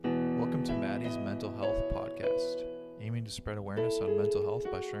Welcome to Maddie's Mental Health Podcast, aiming to spread awareness on mental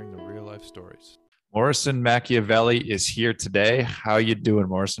health by sharing the real life stories. Morrison Machiavelli is here today. How you doing,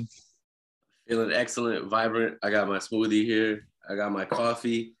 Morrison? Feeling excellent, vibrant. I got my smoothie here. I got my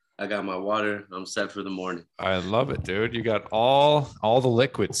coffee. I got my water. I'm set for the morning. I love it, dude. You got all the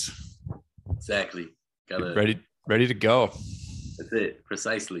liquids. Exactly. Ready to go. That's it.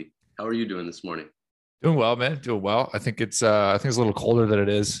 Precisely. How are you doing this morning? Doing well, man. Doing well. I think it's a little colder than it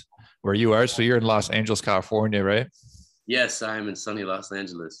is where you are. So you're in Los Angeles, California, right? Yes, I am in sunny Los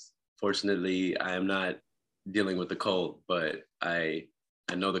Angeles. Fortunately, I am not dealing with the cold, but I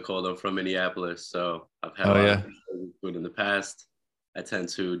know the cold. I'm from Minneapolis, so I've had a lot of food in the past. I tend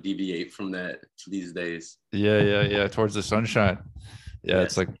to deviate from that these days. Yeah. Towards the sunshine. Yeah, yes.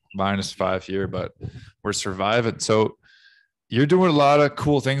 It's like -5 here, but we're surviving. So you're doing a lot of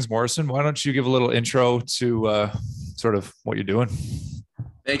cool things, Morrison. Why don't you give a little intro to sort of what you're doing?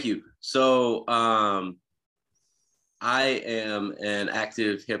 Thank you. So I am an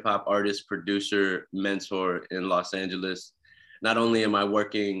active hip hop artist, producer, mentor in Los Angeles. Not only am I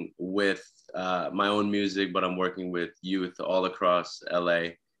working with my own music, but I'm working with youth all across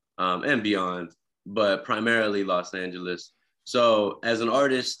LA and beyond, but primarily Los Angeles. So as an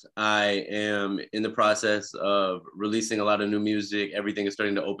artist, I am in the process of releasing a lot of new music. Everything is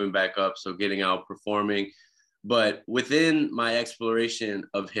starting to open back up. So getting out, performing. But within my exploration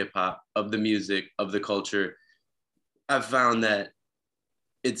of hip hop, of the music, of the culture, I've found that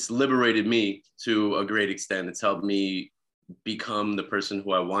it's liberated me to a great extent. It's helped me become the person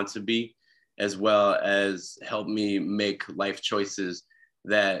who I want to be, as well as help me make life choices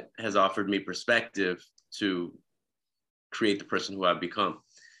that has offered me perspective to create the person who I've become.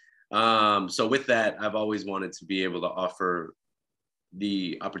 So with that, I've always wanted to be able to offer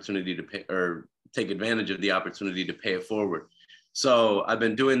the opportunity to pay, or take advantage of the opportunity to pay it forward. So I've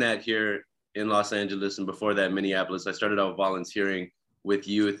been doing that here in Los Angeles, and before that, Minneapolis. I started out volunteering with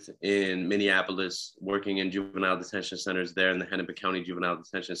youth in Minneapolis, working in juvenile detention centers there in the Hennepin County Juvenile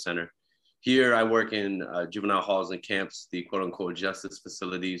Detention Center. Here, I work in juvenile halls and camps, the quote unquote justice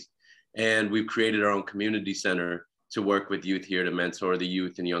facilities. And we've created our own community center to work with youth here to mentor the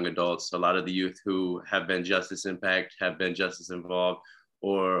youth and young adults. A lot of the youth who have been justice impact, have been justice involved,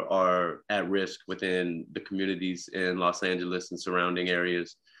 or are at risk within the communities in Los Angeles and surrounding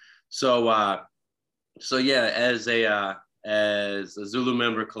areas. So yeah, as a Zulu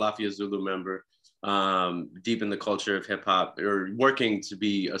member, Calafia Zulu member, deep in the culture of hip hop, or working to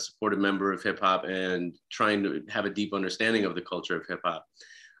be a supportive member of hip hop and trying to have a deep understanding of the culture of hip hop.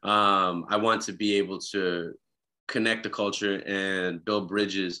 I want to be able to connect the culture and build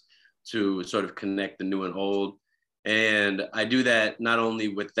bridges to sort of connect the new and old. And I do that not only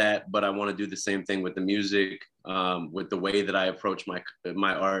with that, but I want to do the same thing with the music, with the way that I approach my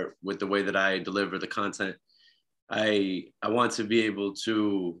art, with the way that I deliver the content. I want to be able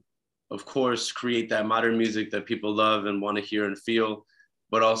to, of course, create that modern music that people love and want to hear and feel,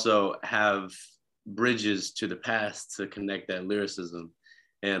 but also have bridges to the past to connect that lyricism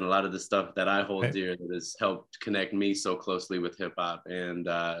and a lot of the stuff that I hold dear that has helped connect me so closely with hip hop and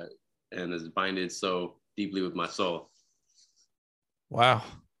has binded so deeply with my soul. Wow.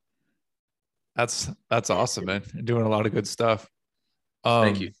 That's awesome, man. You're doing a lot of good stuff.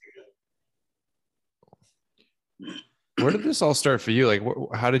 Thank you. Where did this all start for you? Like,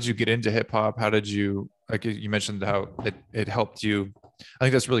 how did you get into hip hop? How did you, like you mentioned how it helped you? I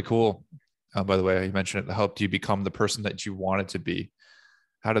think that's really cool. By the way, you mentioned it helped you become the person that you wanted to be.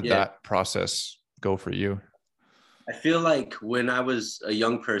 How did that process go for you? I feel like when I was a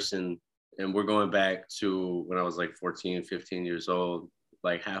young person, and we're going back to when I was like 14, 15 years old,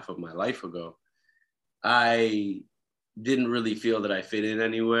 like half of my life ago, I didn't really feel that I fit in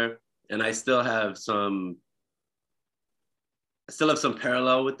anywhere. And I still have some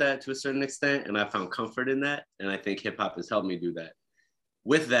parallel with that to a certain extent. And I found comfort in that. And I think hip hop has helped me do that.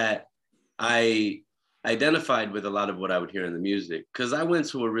 With that, I identified with a lot of what I would hear in the music, because I went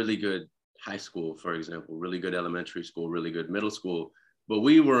to a really good high school, for example, really good elementary school, really good middle school, but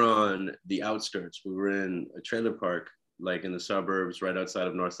we were on the outskirts. We were in a trailer park, like in the suburbs, right outside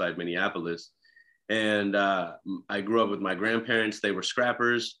of Northside, Minneapolis. And I grew up with my grandparents. They were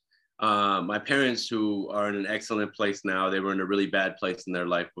scrappers. My parents, who are in an excellent place now, they were in a really bad place in their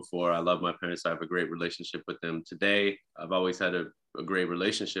life before. I love my parents. I have a great relationship with them today. I've always had a great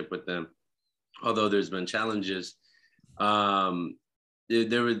relationship with them. Although there's been challenges,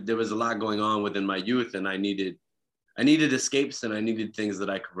 there was a lot going on within my youth, and I needed escapes, and I needed things that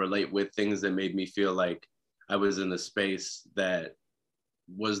I could relate with, things that made me feel like I was in a space that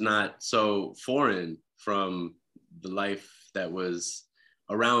was not so foreign from the life that was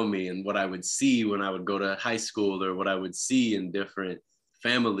around me and what I would see when I would go to high school, or what I would see in different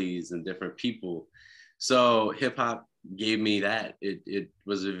families and different people. So hip hop gave me that. It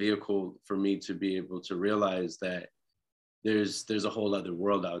was a vehicle for me to be able to realize that there's a whole other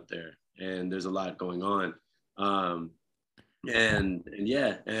world out there, and there's a lot going on. And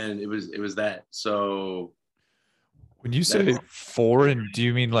yeah, and it was that. So When you say foreign, do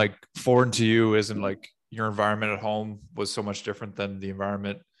you mean like foreign to you as in like your environment at home was so much different than the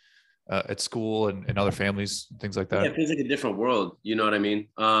environment at school and other families, things like yeah, that? it feels like a different world. You know what I mean?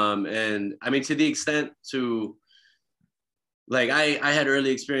 And I mean, to the extent to, like, I had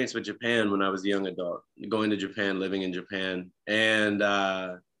early experience with Japan when I was a young adult, going to Japan, living in Japan, and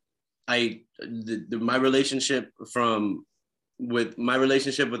my relationship with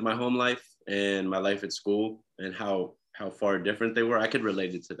my home life and my life at school, and how far different they were, I could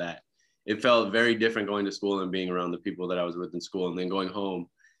relate it to that. It felt very different going to school and being around the people that I was with in school, and then going home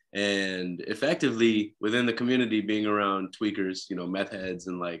and effectively within the community being around tweakers, meth heads,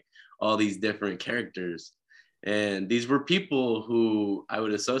 and like all these different characters. And these were people who I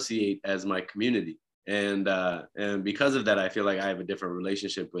would associate as my community. And because of that, I feel like I have a different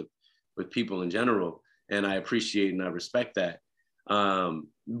relationship with people in general, and I appreciate and I respect that.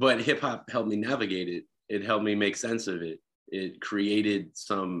 But hip hop helped me navigate it. It helped me make sense of it. It created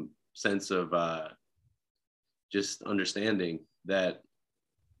some sense of just understanding that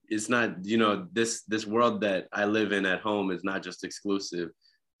it's not, this world that I live in at home is not just exclusive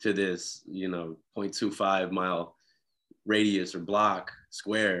to this, 0.25 mile radius or block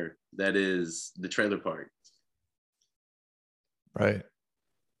square that is the trailer park. Right.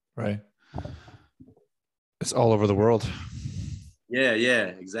 It's all over the world. Yeah,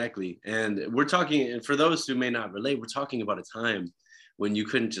 exactly. And we're talking, and for those who may not relate, we're talking about a time when you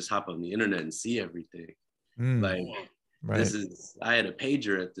couldn't just hop on the internet and see everything. Like, right. I had a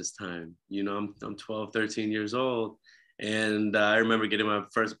pager at this time. I'm 12, 13 years old. And I remember getting my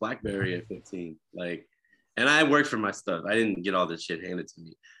first BlackBerry at 15. And I worked for my stuff. I didn't get all this shit handed to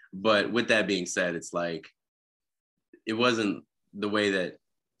me. But with that being said, it's like, it wasn't the way that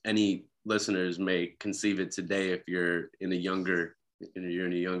any listeners may conceive it today if you're in a younger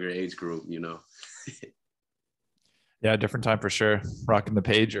age group, Yeah, different time for sure. Rocking the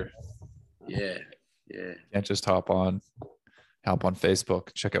pager. Yeah. Can't just hop on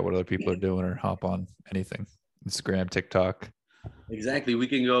Facebook, check out what other people are doing, or hop on anything. Instagram, TikTok. Exactly. We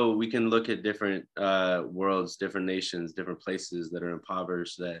can look at different worlds, different nations, different places that are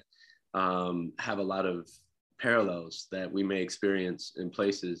impoverished, that have a lot of parallels that we may experience in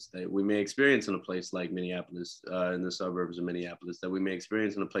places that we may experience in a place like Minneapolis, in the suburbs of Minneapolis, that we may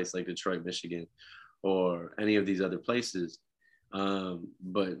experience in a place like Detroit, Michigan, or any of these other places.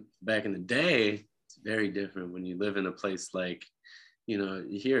 But back in the day, it's very different when you live in a place like,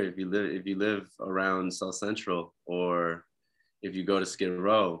 here, if you live around South Central, or if you go to Skid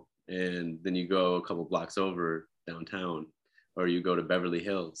Row and then you go a couple blocks over downtown, or you go to Beverly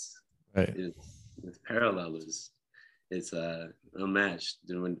Hills, right? It's parallel. It's unmatched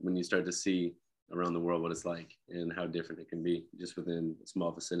when you start to see around the world what it's like and how different it can be just within a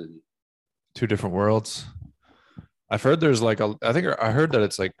small vicinity. Two different worlds. I've heard there's like I heard that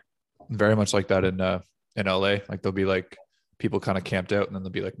it's like very much like that in LA. Like there'll be like people kind of camped out, and then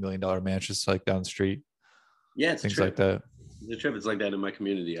there'll be like $1 million mansions like down the street. Yeah, it's things like that. It's a trip. It's like that in my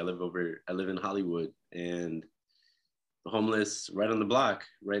community. I live in Hollywood, and the homeless right on the block,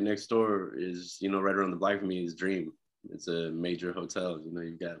 right next door is, right around the block from me is Dream. It's a major hotel.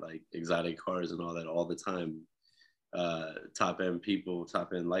 You've got like exotic cars and all that all the time. Top end people,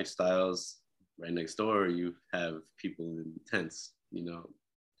 top end lifestyles. Right next door, you have people in tents,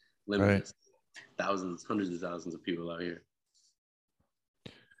 limitless. Right. Thousands, hundreds of thousands of people out here.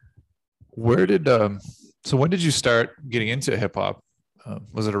 Where did so when did you start getting into hip hop?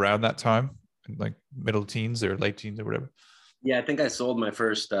 Was it around that time, like middle teens or late teens or whatever? Yeah, I think I sold my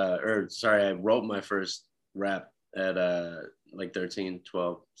first, I wrote my first rap at like 13,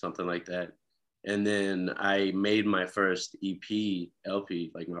 12, something like that. And then I made my first EP,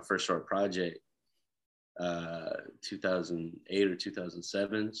 LP, like my first short project, 2008 or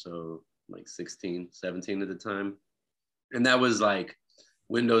 2007. So like 16, 17 at the time. And that was like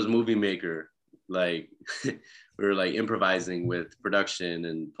Windows Movie Maker. Like we were like improvising with production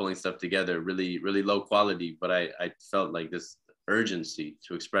and pulling stuff together, really, really low quality. But I felt like this urgency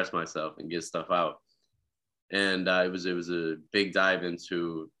to express myself and get stuff out. And it was a big dive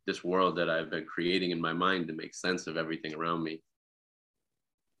into this world that I've been creating in my mind to make sense of everything around me.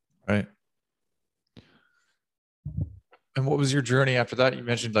 Right. And what was your journey after that? You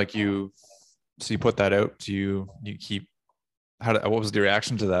mentioned like so you put that out. Do you keep what was the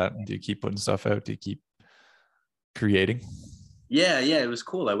reaction to that? Do you keep putting stuff out? Do you keep creating? Yeah, it was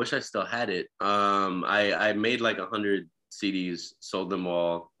cool. I wish I still had it. I made like 100 CDs, sold them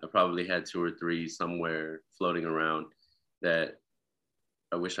all. I probably had 2 or 3 somewhere floating around that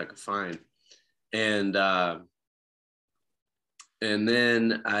I wish I could find. And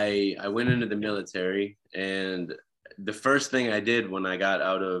then I went into the military, and the first thing I did when I got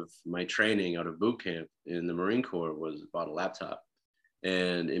out of my training, out of boot camp in the Marine Corps, was bought a laptop.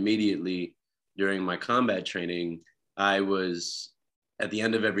 And immediately during my combat training, I was at the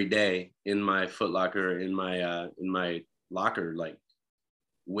end of every day in my Foot Locker, in my locker, like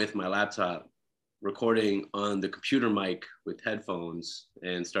with my laptop, recording on the computer mic with headphones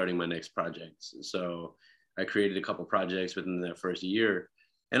and starting my next projects. So I created a couple projects within that first year,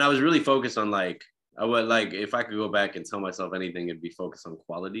 and I was really focused on like, I would like, if I could go back and tell myself anything, it'd be focused on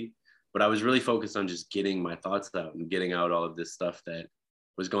quality. But I was really focused on just getting my thoughts out and getting out all of this stuff that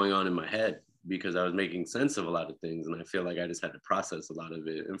was going on in my head, because I was making sense of a lot of things. And I feel like I just had to process a lot of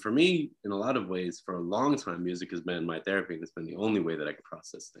it. And for me, in a lot of ways, for a long time, music has been my therapy. And it's been the only way that I could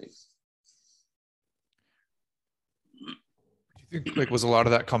process things. Do you think like was a lot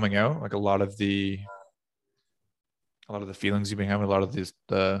of that coming out? Like a lot of the feelings you've been having, a lot of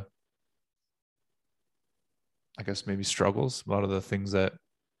the I guess maybe struggles, a lot of the things that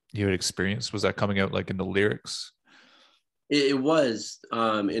you had experienced, was that coming out like in the lyrics? It was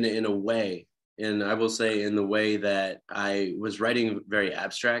in a way. And I will say, in the way that I was writing very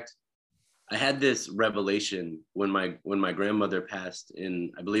abstract. I had this revelation when my grandmother passed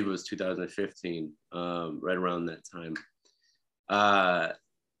in, I believe it was 2015, right around that time.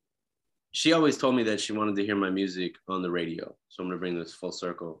 She always told me that she wanted to hear my music on the radio. So I'm going to bring this full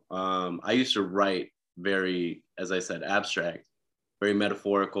circle. I used to write very, as I said, abstract, very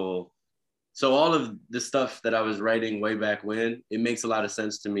metaphorical. So all of the stuff that I was writing way back when, it makes a lot of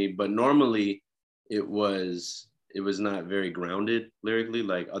sense to me. But normally it was not very grounded lyrically.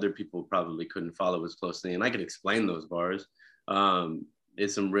 Like other people probably couldn't follow as closely, and I could explain those bars.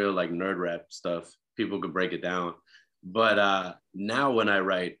 It's some real like nerd rap stuff. People could break it down. But now when I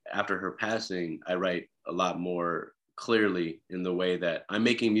write after her passing, I write a lot more clearly, in the way that I'm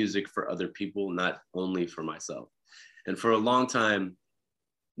making music for other people, not only for myself. And for a long time,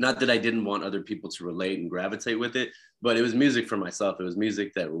 not that I didn't want other people to relate and gravitate with it, but it was music for myself. It was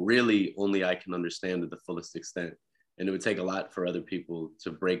music that really only I can understand to the fullest extent. And it would take a lot for other people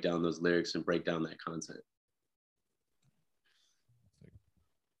to break down those lyrics and break down that content.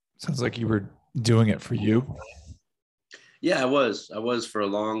 Sounds like you were doing it for you. Yeah, I was for a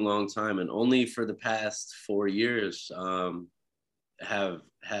long, long time. And only for the past 4 years have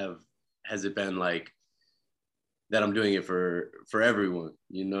has it been like that I'm doing it for everyone.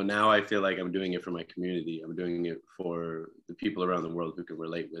 You know, now I feel like I'm doing it for my community. I'm doing it for the people around the world who can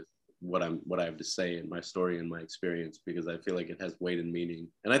relate with what I have to say and my story and my experience, because I feel like it has weight and meaning.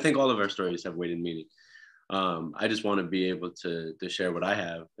 And I think all of our stories have weight and meaning. I just want to be able to share what I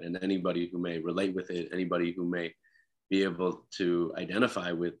have, and anybody who may relate with it, anybody who may be able to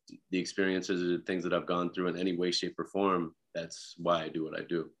identify with the experiences or the things that I've gone through in any way, shape, or form. That's why I do what I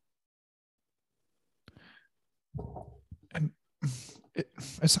do. And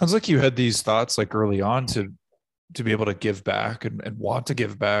it sounds like you had these thoughts like early on to be able to give back and want to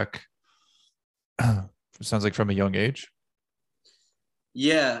give back. It sounds like from a young age.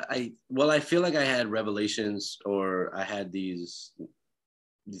 Yeah, I feel like I had revelations, or I had these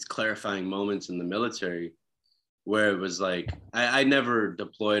clarifying moments in the military, where it was like I never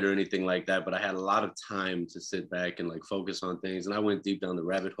deployed or anything like that, but I had a lot of time to sit back and like focus on things. And I went deep down the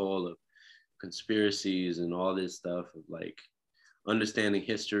rabbit hole of conspiracies and all this stuff, of like understanding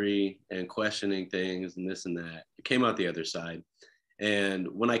history and questioning things and this and that. It came out the other side. And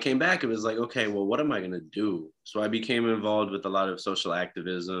when I came back, it was like, okay, well, what am I going to do? So I became involved with a lot of social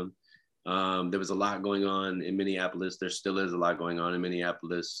activism. There was a lot going on in Minneapolis. There still is a lot going on in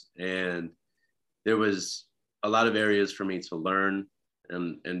Minneapolis. And there was a lot of areas for me to learn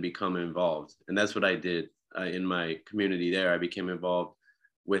and become involved. And that's what I did in my community there. I became involved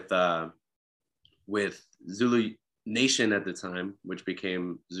with Zulu Nation at the time, which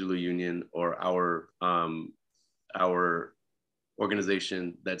became Zulu Union, or our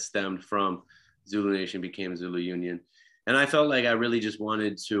organization that stemmed from Zulu Nation became Zulu Union. And I felt like I really just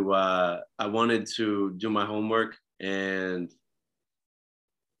wanted to do my homework and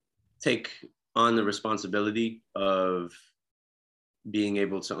take on the responsibility of being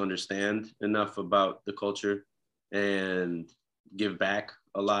able to understand enough about the culture and give back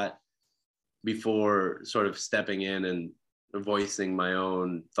a lot before sort of stepping in and voicing my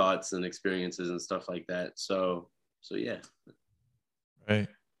own thoughts and experiences and stuff like that. So yeah. Right.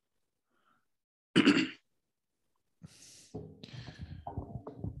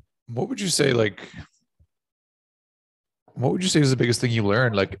 What would you say, like, what would you say is the biggest thing you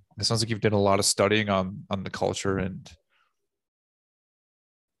learned? Like, it sounds like you've done a lot of studying on the culture and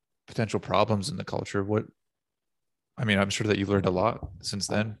potential problems in the culture. What, I mean, I'm sure that you've learned a lot since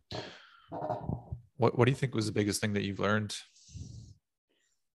then. What do you think was the biggest thing that you've learned?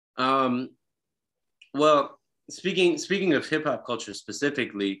 Um, well, speaking of hip hop culture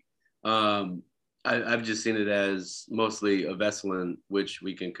specifically, I've just seen it as mostly a vessel in which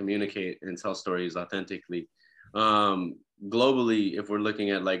we can communicate and tell stories authentically. Um, Globally, if we're looking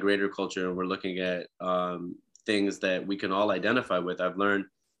at like greater culture and we're looking at things that we can all identify with, I've learned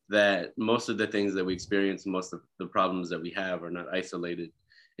that most of the things that we experience, most of the problems that we have are not isolated.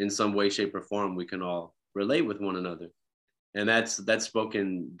 In some way, shape, or form, we can all relate with one another. And that's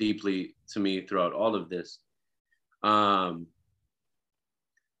spoken deeply to me throughout all of this. Um,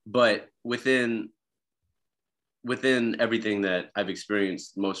 but within everything that I've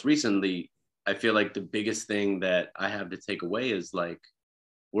experienced most recently, I feel like the biggest thing that I have to take away is like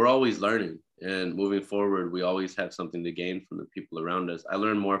we're always learning, and moving forward, we always have something to gain from the people around us. I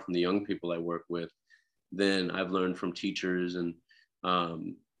learn more from the young people I work with than I've learned from teachers and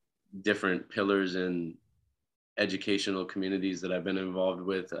um, different pillars in educational communities that I've been involved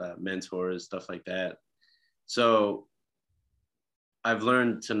with, mentors, stuff like that. So I've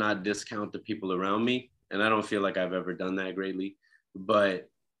learned to not discount the people around me. And I don't feel like I've ever done that greatly, but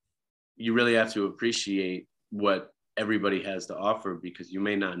you really have to appreciate what everybody has to offer because you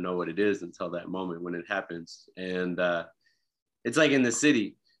may not know what it is until that moment when it happens. And it's like in the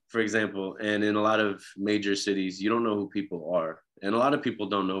city, for example, and in a lot of major cities, you don't know who people are. And a lot of people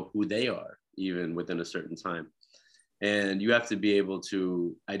don't know who they are, even within a certain time. And you have to be able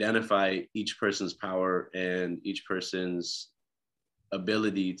to identify each person's power and each person's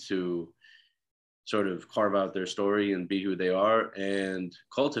ability to sort of carve out their story and be who they are and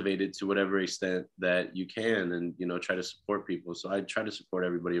cultivate it to whatever extent that you can, and try to support people. So I try to support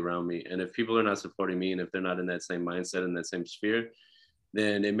everybody around me, and if people are not supporting me and if they're not in that same mindset, in that same sphere,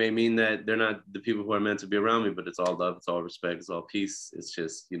 then it may mean that they're not the people who are meant to be around me. But it's all love, it's all respect, it's all peace. It's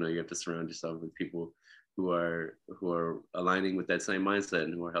just you have to surround yourself with people who are aligning with that same mindset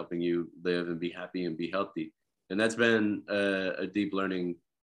and who are helping you live and be happy and be healthy. And that's been a deep learning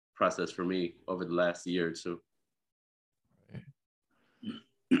process for me over the last year or so.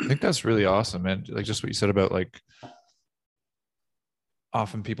 I think that's really awesome. And like just what you said about like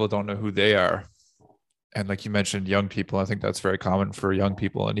often people don't know who they are. And like you mentioned, young people, I think that's very common for young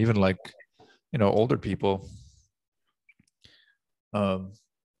people and even like, older people. Um,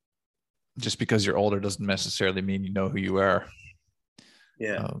 just because you're older doesn't necessarily mean you know who you are.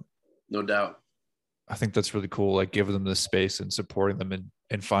 Yeah, no doubt. I think that's really cool. Like giving them the space and supporting them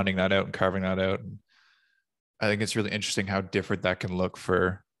and finding that out and carving that out. And I think it's really interesting how different that can look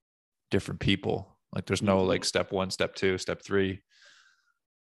for different people. Like there's no like step 1, step 2, step 3.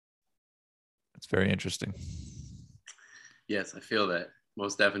 It's very interesting. Yes, I feel that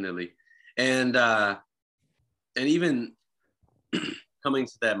most definitely. And even coming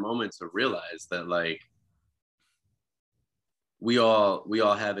to that moment to realize that like we all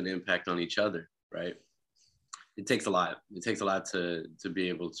have an impact on each other, right? It takes a lot. It takes a lot to be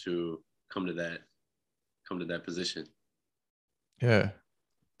able to come to that position. Yeah.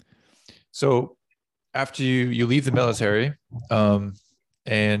 So after you leave the military,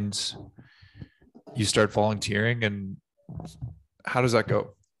 and you start volunteering, and how does that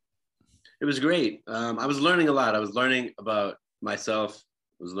go? It was great. I was learning a lot. I was learning about myself.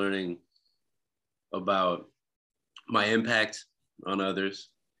 I was learning about my impact on others,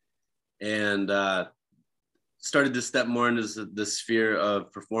 and started to step more into the sphere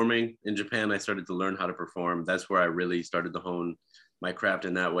of performing. In Japan, I started to learn how to perform. That's where I really started to hone my craft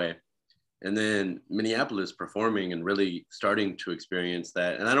in that way. And then Minneapolis, performing and really starting to experience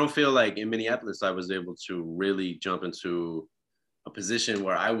that. And I don't feel like in Minneapolis, I was able to really jump into a position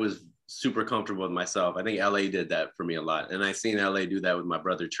where I was super comfortable with myself. I think LA did that for me a lot. And I seen LA do that with my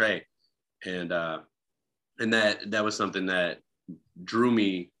brother Trey. And that was something that drew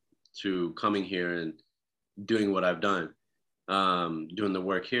me to coming here and doing what I've done, doing the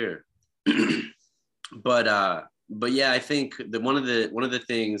work here. But yeah, I think that one of the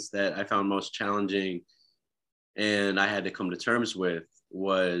things that I found most challenging and I had to come to terms with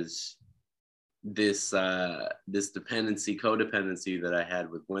was this codependency that I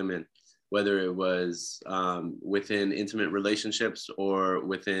had with women, whether it was within intimate relationships or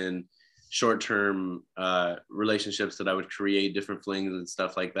within short-term relationships that I would create, different flings and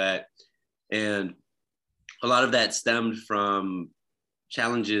stuff like that. And a lot of that stemmed from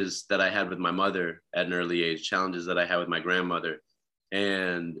challenges that I had with my mother at an early age, challenges that I had with my grandmother,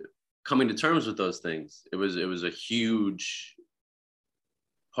 and coming to terms with those things. It was a huge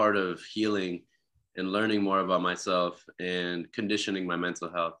part of healing and learning more about myself and conditioning my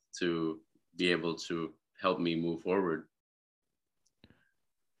mental health to be able to help me move forward.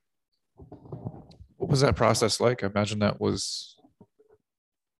 What was that process like? I imagine that was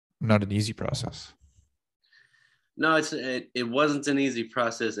not an easy process. No, it wasn't an easy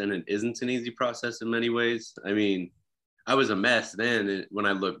process, and it isn't an easy process in many ways. I mean, I was a mess then. When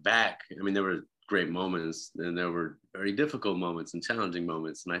I look back, I mean, there were great moments and there were very difficult moments and challenging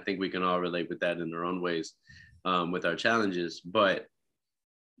moments. And I think we can all relate with that in our own ways, with our challenges. But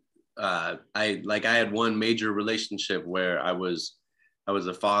I had one major relationship where I was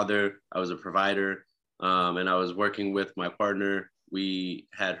a father, I was a provider, and I was working with my partner. We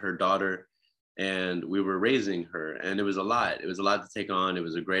had her daughter and we were raising her, and it was a lot. It was a lot to take on. It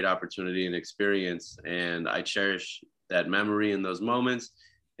was a great opportunity and experience, and I cherish that memory in those moments.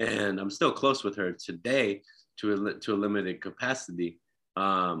 And I'm still close with her today to a limited capacity,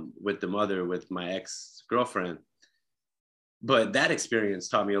 with the mother, with my ex-girlfriend. But that experience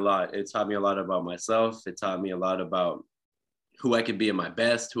taught me a lot. It taught me a lot about myself. It taught me a lot about who I can be at my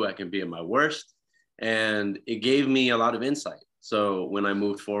best, who I can be at my worst. And it gave me a lot of insight. So when I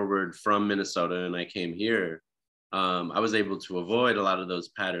moved forward from Minnesota and I came here, I was able to avoid a lot of those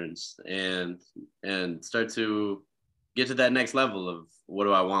patterns and start to get to that next level of what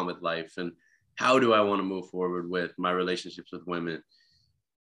do I want with life and how do I want to move forward with my relationships with women.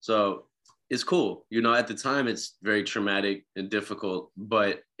 So it's cool. You know, at the time, it's very traumatic and difficult,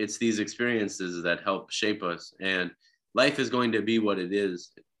 but it's these experiences that help shape us. And life is going to be what it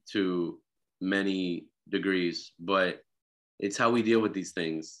is to many degrees, but it's how we deal with these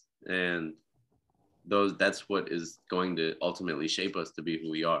things. And that's what is going to ultimately shape us to be who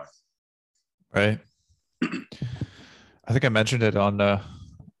we are. Right. I think I mentioned it on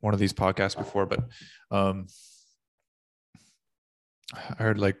one of these podcasts before, but I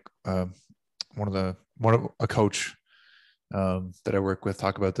heard like a coach that I work with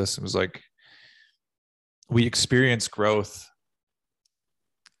talk about this. It was like, we experience growth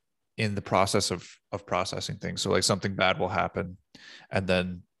in the process of processing things. So like something bad will happen, and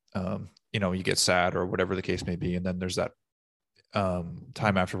then you get sad or whatever the case may be, and then there's that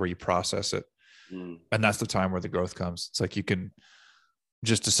time after where you process it, and that's the time where the growth comes. It's like you can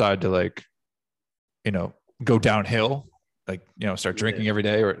just decide to like go downhill, like start drinking every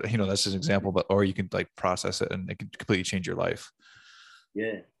day, or that's just an example, but or you can like process it and it can completely change your life.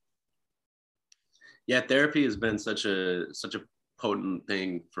 Yeah, therapy has been such a potent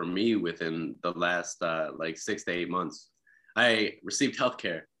thing for me within the last like 6 to 8 months. I received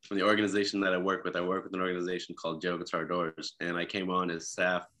healthcare from the organization that I work with. I work with an organization called Joe Guitar Doors, and I came on as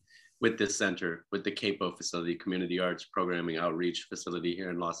staff with this center, with the CAPO facility, Community Arts Programming Outreach Facility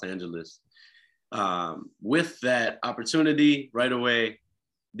here in Los Angeles. With that opportunity right away,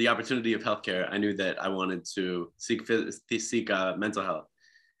 the opportunity of healthcare, I knew that I wanted to seek mental health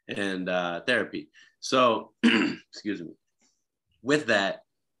and therapy. So, excuse me. With that,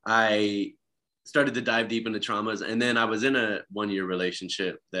 I started to dive deep into traumas, and then I was in a 1-year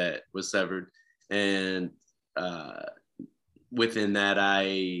relationship that was severed, and within that,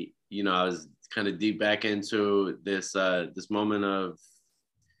 I was kind of deep back into this moment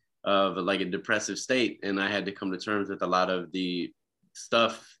of like a depressive state, and I had to come to terms with a lot of the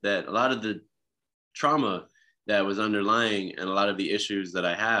trauma that was underlying, and a lot of the issues that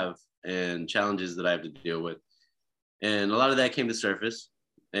I have and challenges that I have to deal with. And a lot of that came to surface,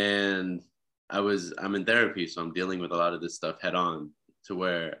 and I'm in therapy, so I'm dealing with a lot of this stuff head on, to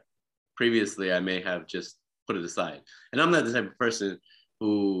where previously I may have just put it aside. And I'm not the type of person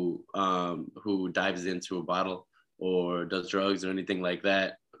who dives into a bottle or does drugs or anything like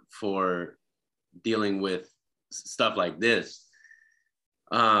that for dealing with stuff like this.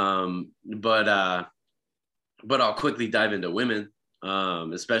 But I'll quickly dive into women,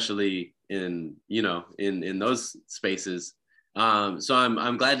 especially in those spaces. So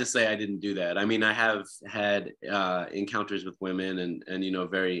I'm glad to say I didn't do that. I mean, I have had encounters with women and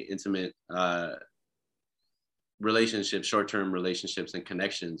very intimate relationships, short-term relationships and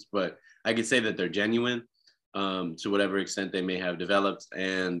connections, but I could say that they're genuine to whatever extent they may have developed.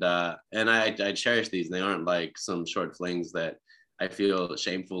 And I cherish these. They aren't like some short flings that I feel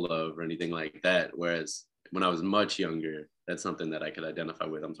shameful of or anything like that. Whereas when I was much younger, that's something that I could identify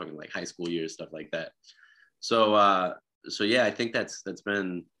with. I'm talking like high school years, stuff like that. So yeah, I think it's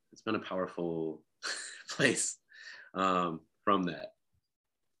been a powerful place from that.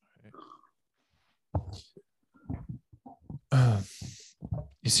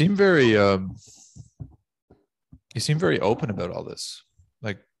 You seem very open about all this.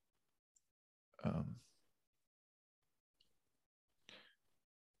 Like, um,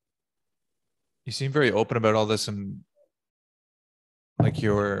 you seem very open about all this, and like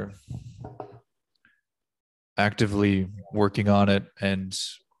you're actively working on it and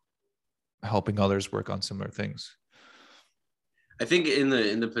helping others work on similar things. I think in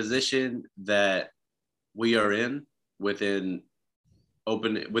the position that we are in within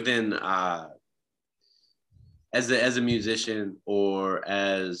as a musician or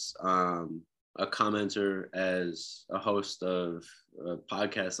as a commenter, as a host of a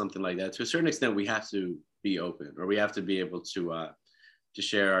podcast, something like that, to a certain extent, we have to be open, or we have to be able to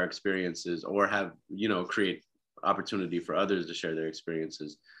share our experiences, or have, you know, create opportunity for others to share their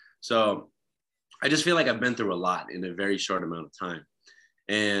experiences. So I just feel like I've been through a lot in a very short amount of time.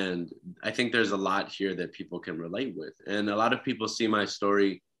 And I think there's a lot here that people can relate with. And a lot of people see my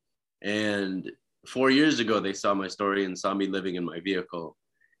story, and 4 years ago, they saw my story and saw me living in my vehicle.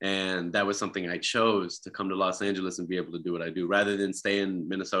 And that was something I chose, to come to Los Angeles and be able to do what I do, rather than stay in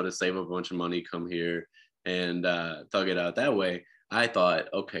Minnesota, save a bunch of money, come here and thug it out that way. I thought,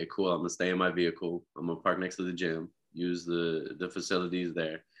 okay, cool. I'm gonna stay in my vehicle. I'm gonna park next to the gym, use the facilities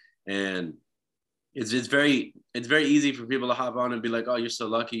there. And it's very easy for people to hop on and be like, oh, you're so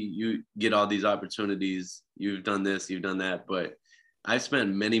lucky, you get all these opportunities, you've done this, you've done that. But I've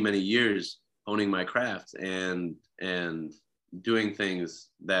spent many years honing my craft and doing things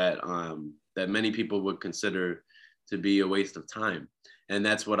that that many people would consider to be a waste of time. And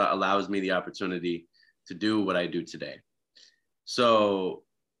that's what allows me the opportunity to do what I do today. So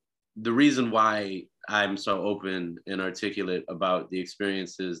the reason why I'm so open and articulate about the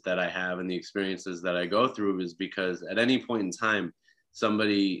experiences that I have and the experiences that I go through is because at any point in time,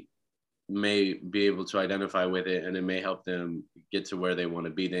 somebody may be able to identify with it, and it may help them get to where they want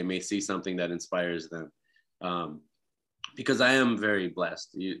to be. They may see something that inspires them. Because I am very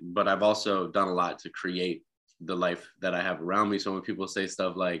blessed, but I've also done a lot to create the life that I have around me. So when people say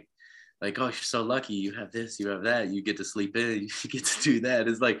stuff like, oh, you're so lucky, you have this, you have that, you get to sleep in, you get to do that.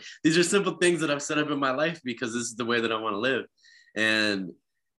 It's like, these are simple things that I've set up in my life because this is the way that I want to live. And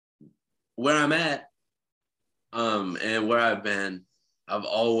where I'm at, and where I've been, I've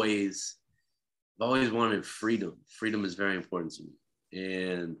always wanted freedom. Freedom is very important to me.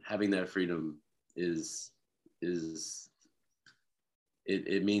 And having that freedom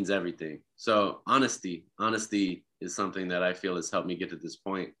it means everything. So honesty is something that I feel has helped me get to this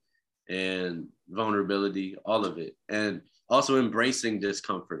point. And vulnerability, all of it. And also embracing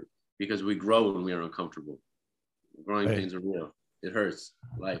discomfort, because we grow when we are uncomfortable. Growing pains are real. It hurts.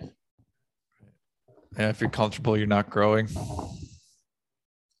 Life. Yeah, if you're comfortable, you're not growing.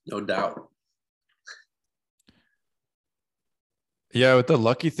 No doubt. Yeah, with the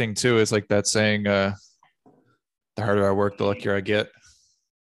lucky thing too, is like that saying, the harder I work, the luckier I get.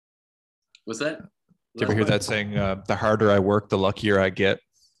 What's that? Did you ever hear that saying, the harder I work, the luckier I get?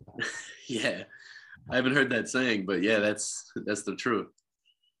 Yeah, I haven't heard that saying, but yeah, that's the truth.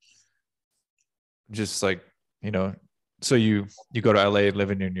 Just like, you know, so you go to LA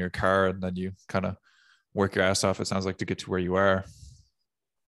living in your car, and then you kind of work your ass off, it sounds like, to get to where you are.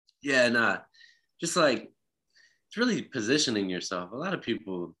 Yeah, nah, just like, it's really positioning yourself. I don't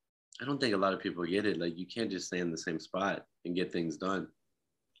think a lot of people get it. Like, you can't just stay in the same spot and get things done.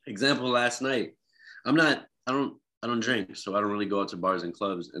 Example, last night, I don't drink, so I don't really go out to bars and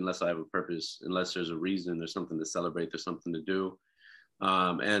clubs unless I have a purpose, unless there's a reason, there's something to celebrate, there's something to do.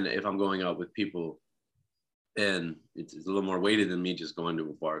 And if I'm going out with people, and it's a little more weighted than me just going to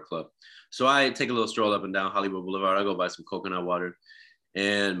a bar or club. So I take a little stroll up and down Hollywood Boulevard. I go buy some coconut water,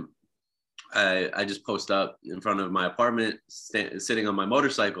 and I just post up in front of my apartment, sitting on my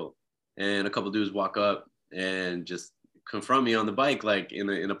motorcycle, and a couple dudes walk up and just confront me on the bike, like in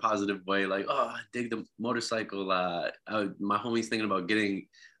a positive way, like, oh, I dig the motorcycle. My homie's thinking about getting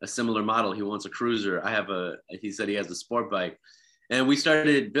a similar model. He wants a cruiser. He said he has a sport bike. And we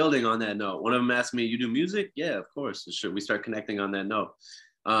started building on that note. One of them asked me, you do music? Yeah, of course. Sure. We start connecting on that note.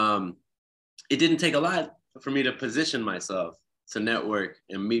 It didn't take a lot for me to position myself, to network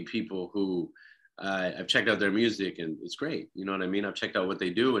and meet people who I've checked out their music, and it's great. You know what I mean? I've checked out what they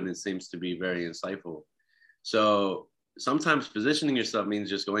do, and it seems to be very insightful. So sometimes positioning yourself means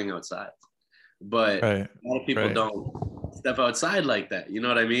just going outside, but a lot of people don't step outside like that. You know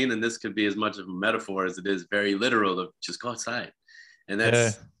what I mean? And this could be as much of a metaphor as it is very literal of just go outside. And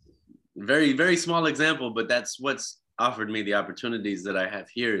that's very, very small example, but that's what's offered me the opportunities that I have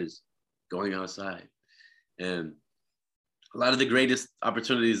here, is going outside. And a lot of the greatest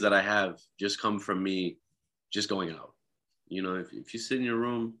opportunities that I have just come from me just going out. You know, if you sit in your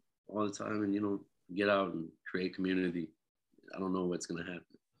room all the time and you don't get out and create community, I don't know what's gonna happen.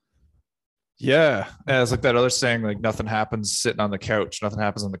 Yeah. Yeah, it's like that other saying, like nothing happens sitting on the couch. Nothing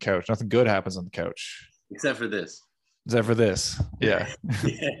happens on the couch. Nothing good happens on the couch. Except for this. Except for this. Yeah.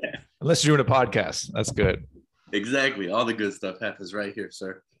 Yeah. Unless you're doing a podcast. That's good. Exactly. All the good stuff happens right here,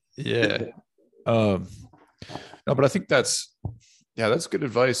 sir. Yeah. No, but I think that's good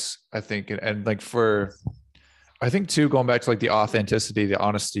advice, I think. And like I think too, going back to like the authenticity, the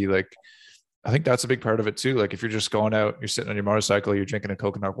honesty, like I think that's a big part of it too. Like if you're just going out, you're sitting on your motorcycle, you're drinking a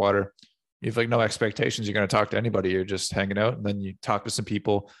coconut water, you have like no expectations you're going to talk to anybody. You're just hanging out, and then you talk to some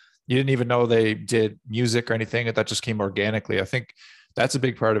people you didn't even know they did music or anything. That just came organically. I think that's a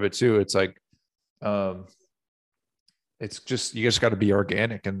big part of it too. It's like um it's just, you just got to be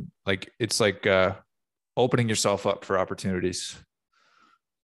organic, and like it's like opening yourself up for opportunities.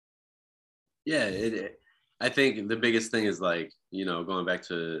 Yeah, I think the biggest thing is like, going back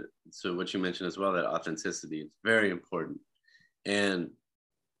to what you mentioned as well, that authenticity is very important. And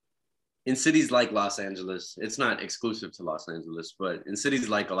in cities like Los Angeles, it's not exclusive to Los Angeles, but in cities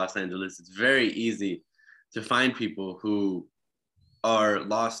like Los Angeles, it's very easy to find people who are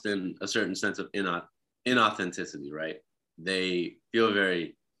lost in a certain sense of inauthenticity, right? They feel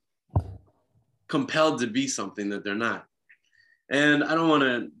very compelled to be something that they're not. And I don't want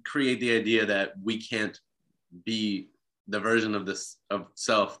to create the idea that we can't be the version of this of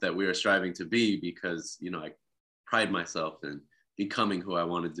self that we are striving to be, because I pride myself in becoming who I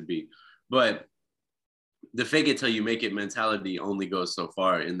wanted to be. But the fake it till you make it mentality only goes so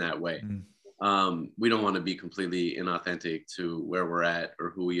far in that way. We don't want to be completely inauthentic to where we're at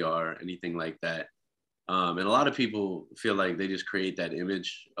or who we are, anything like that. And a lot of people feel like they just create that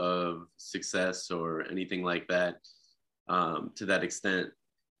image of success or anything like that, to that extent,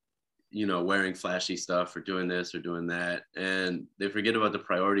 wearing flashy stuff or doing this or doing that. And they forget about the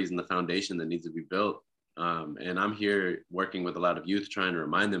priorities and the foundation that needs to be built. And I'm here working with a lot of youth, trying to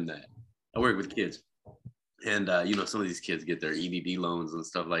remind them that. I work with kids, and some of these kids get their EDD loans and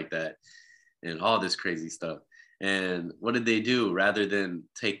stuff like that, and all this crazy stuff. And what did they do? Rather than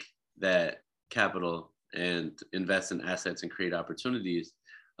take that capital and invest in assets and create opportunities,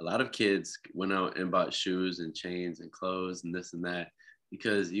 a lot of kids went out and bought shoes and chains and clothes and this and that,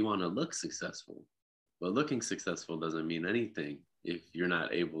 because you want to look successful. But looking successful doesn't mean anything if you're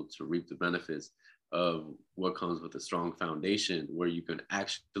not able to reap the benefits of what comes with a strong foundation, where you can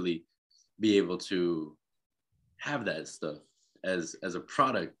actually be able to have that stuff as a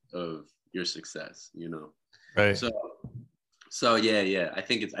product of your success, Right. So yeah. I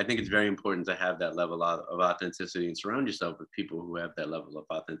think it's very important to have that level of authenticity and surround yourself with people who have that level of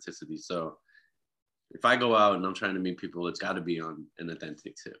authenticity. So if I go out and I'm trying to meet people, it's got to be on an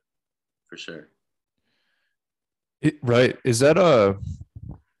authentic tip, for sure. Right. Is that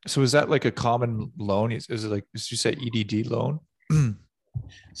like a common loan? Is it like, did you say EDD loan?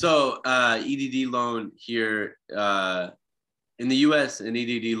 So EDD loan here in the US, an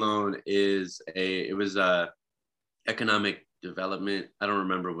EDD loan it was economic development. I don't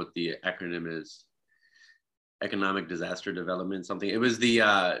remember what the acronym is. Economic disaster development, something. It was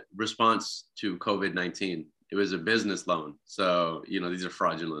the response to COVID-19. It was a business loan. So, these are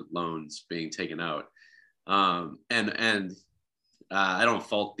fraudulent loans being taken out. And I don't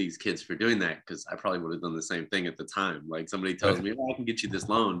fault these kids for doing that, because I probably would have done the same thing at the time. Like, somebody tells me, I can get you this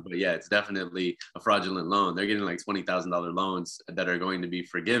loan, but yeah, it's definitely a fraudulent loan. They're getting like $20,000 loans that are going to be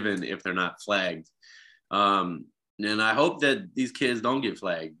forgiven if they're not flagged. And I hope that these kids don't get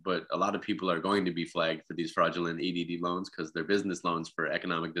flagged, but a lot of people are going to be flagged for these fraudulent EDD loans, because they're business loans for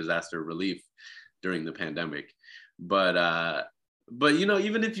economic disaster relief during the pandemic. But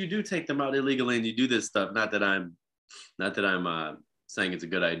even if you do take them out illegally and you do this stuff, not that I'm saying it's a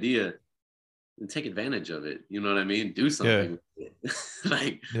good idea, and take advantage of it. You know what I mean? Do something.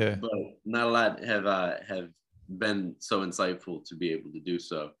 Yeah. But not a lot have been so insightful to be able to do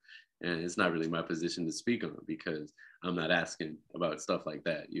so. And it's not really my position to speak on, because I'm not asking about stuff like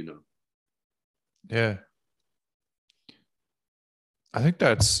that, Yeah. I think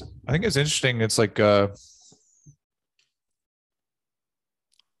it's interesting. It's like, I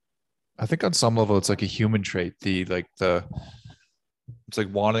think on some level, it's like a human trait. It's like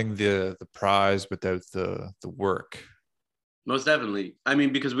wanting the prize without the work. Most definitely. I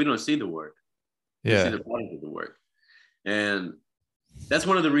mean, because we don't see the work. Yeah. We see the product of the work. And that's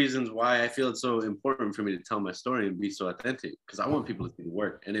one of the reasons why I feel it's so important for me to tell my story and be so authentic, because I want people to see the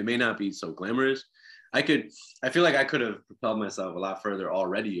work. And it may not be so glamorous. I feel like I could have propelled myself a lot further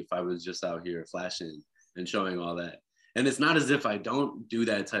already if I was just out here flashing and showing all that. And it's not as if I don't do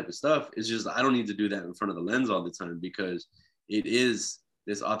that type of stuff. It's just I don't need to do that in front of the lens all the time, because it is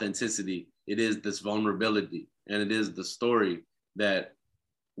this authenticity, it is this vulnerability, and it is the story that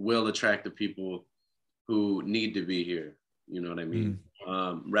will attract the people who need to be here. You know what I mean?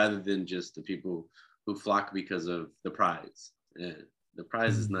 Rather than just the people who flock because of the prize. And the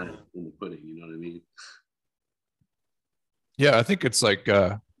prize is not in the pudding. You know what I mean? Yeah, I think it's like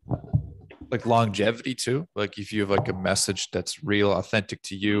longevity too. Like if you have like a message that's real, authentic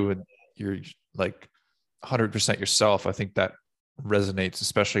to you, and you're like 100% yourself, I think that resonates,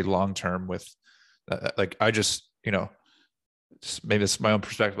 especially long term with like I just, you know, maybe it's my own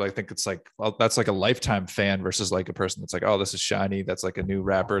perspective. I think it's like, well, that's like a lifetime fan versus like a person that's like, oh, this is shiny. That's like a new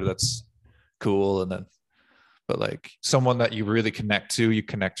rapper. That's cool. And then, but like someone that you really connect to, you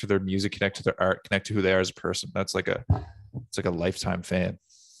connect to their music, connect to their art, connect to who they are as a person. That's like it's like a lifetime fan.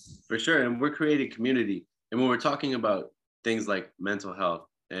 For sure. And we're creating community. And when we're talking about things like mental health,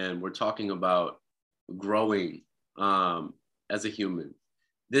 and we're talking about growing as a human,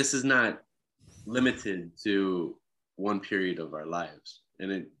 this is not limited to one period of our lives.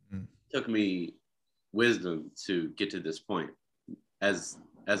 And it took me wisdom to get to this point as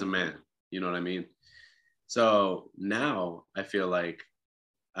a man, you know what I mean? So now I feel like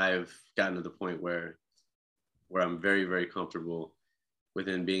I've gotten to the point where I'm very, very comfortable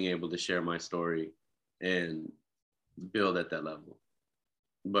within being able to share my story and build at that level.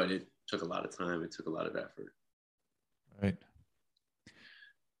 But it took a lot of time. It took a lot of effort. Right.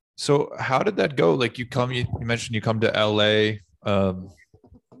 So how did that go? Like you mentioned you come to LA and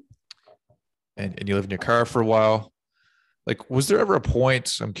you live in your car for a while. Like, was there ever a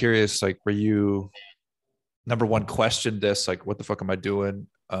point, I'm curious, like where you number one questioned this, like, what the fuck am I doing?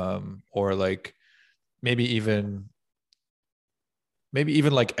 Or like maybe even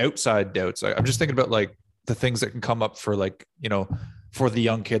like outside doubts. I'm just thinking about like the things that can come up for like, you know, for the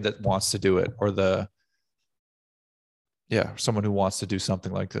young kid that wants to do it, or someone who wants to do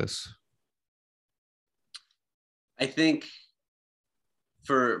something like this. I think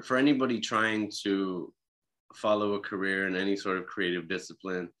for anybody trying to follow a career in any sort of creative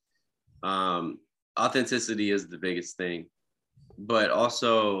discipline, authenticity is the biggest thing, but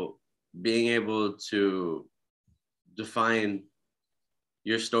also being able to define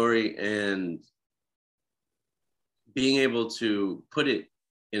your story and being able to put it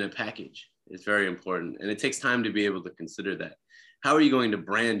in a package is very important. And it takes time to be able to consider that. How are you going to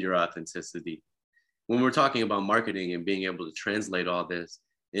brand your authenticity? When we're talking about marketing and being able to translate all this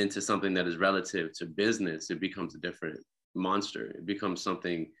into something that is relative to business, it becomes a different monster. It becomes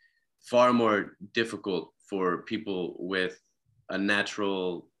something far more difficult for people with a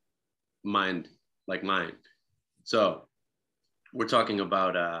natural mind like mine. So we're talking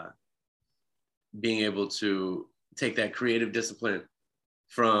about being able to take that creative discipline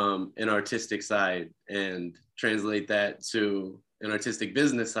from an artistic side and translate that to an artistic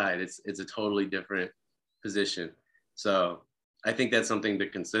business side. It's a totally different position. So I think that's something to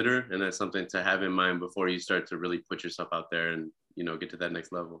consider, and that's something to have in mind before you start to really put yourself out there and, you know, get to that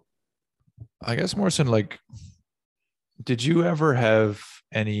next level. I guess Morrison, like, did you ever have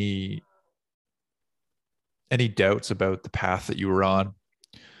any doubts about the path that you were on?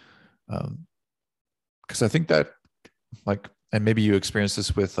 Because I think that, like, and maybe you experience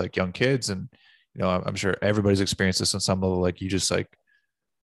this with like young kids, and you know, I'm sure everybody's experienced this on some level. Like, you just like,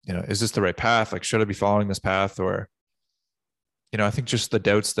 you know, is this the right path? Like, should I be following this path? Or, you know, I think just the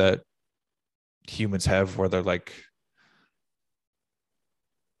doubts that humans have, where they're like,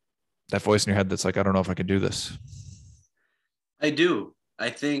 that voice in your head that's like, I don't know if I can do this. I do. I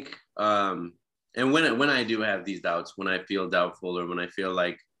think, and when I do have these doubts, when I feel doubtful, or when I feel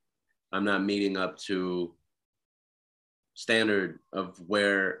like I'm not meeting up to standard of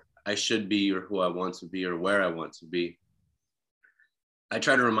where I should be, or who I want to be, or where I want to be, I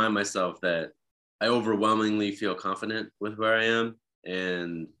try to remind myself that I overwhelmingly feel confident with where I am.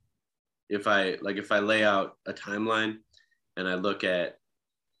 And if I lay out a timeline and I look at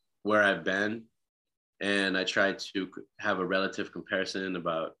where I've been, and I try to have a relative comparison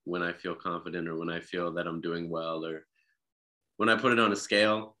about when I feel confident, or when I feel that I'm doing well, or when I put it on a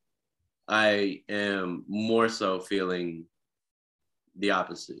scale, I am more so feeling the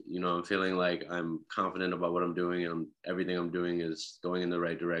opposite. You know, I'm feeling like I'm confident about what I'm doing, and everything I'm doing is going in the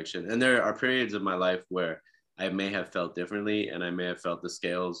right direction. And there are periods of my life where I may have felt differently, and I may have felt the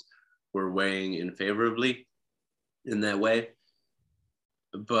scales were weighing in favorably in that way.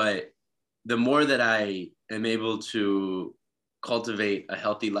 But the more that I am able to cultivate a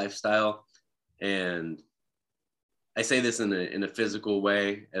healthy lifestyle, and I say this in a physical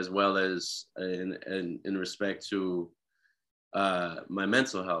way, as well as in respect to my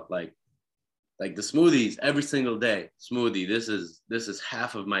mental health, like the smoothies every single day. Smoothie. This is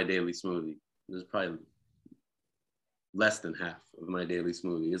half of my daily smoothie. This is probably less than half of my daily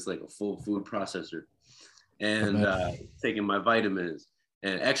smoothie. It's like a full food processor. And taking my vitamins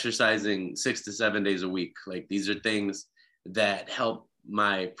and exercising 6 to 7 days a week. Like these are things that help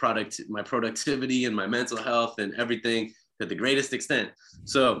my productivity and my mental health and everything to the greatest extent.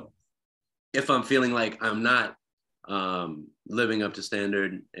 So if I'm feeling like I'm not living up to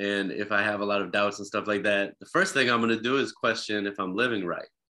standard, and if I have a lot of doubts and stuff like that, the first thing I'm going to do is question if I'm living right,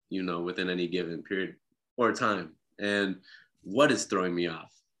 within any given period or time, and what is throwing me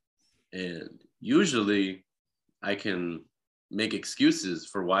off. And usually I can make excuses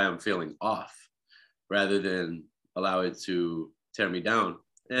for why I'm feeling off rather than allow it to tear me down.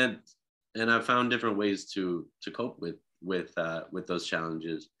 And I've found different ways to cope with those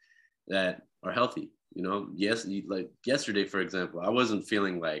challenges that are healthy. Yes, like yesterday, for example, I wasn't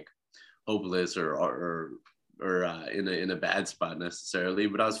feeling like hopeless or in a bad spot necessarily,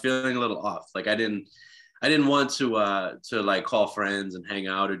 but I was feeling a little off. Like I didn't want to like call friends and hang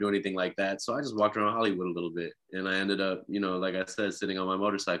out or do anything like that. So I just walked around Hollywood a little bit, and I ended up, like I said, sitting on my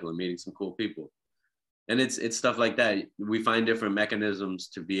motorcycle and meeting some cool people. And it's stuff like that. We find different mechanisms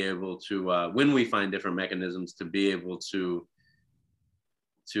to be able to, when we find different mechanisms to be able to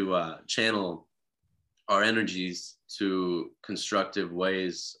channel our energies to constructive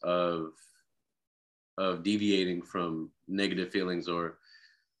ways of deviating from negative feelings or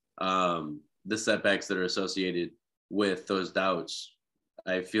the setbacks that are associated with those doubts.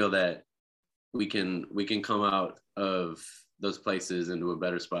 I feel that we can come out of those places into a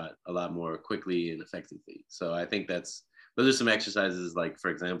better spot a lot more quickly and effectively. So I think those are some exercises, like for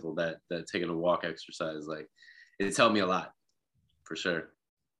example, that taking a walk exercise, like it's helped me a lot for sure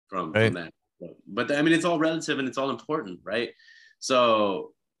from that. But I mean, it's all relative and it's all important, right?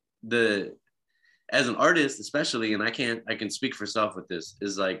 So as an artist, especially, and I can speak for self with this,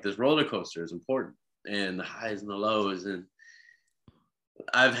 is like this roller coaster is important, and the highs and the lows. And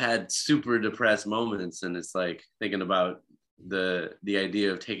I've had super depressed moments, and it's like thinking about the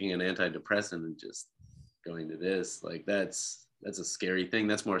idea of taking an antidepressant and just going to this, like that's a scary thing.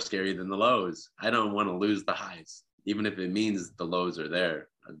 That's more scary than the lows. I don't want to lose the highs, even if it means the lows are there.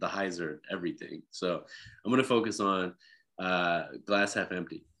 The highs are everything. So I'm going to focus on glass half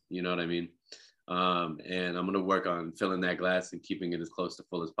empty. You know what I mean? And I'm going to work on filling that glass and keeping it as close to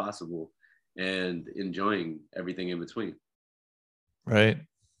full as possible and enjoying everything in between. Right.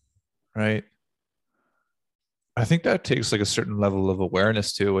 I think that takes like a certain level of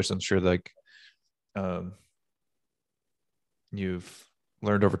awareness too, which I'm sure like you've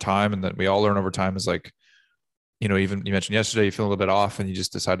learned over time, and that we all learn over time, is like, even you mentioned yesterday, you feel a little bit off and you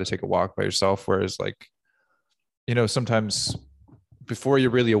just decide to take a walk by yourself. Whereas like, sometimes before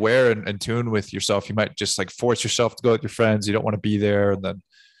you're really aware and in tune with yourself, you might just like force yourself to go with your friends. You don't want to be there. And then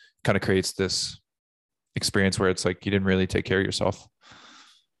kind of creates this experience where it's like, you didn't really take care of yourself.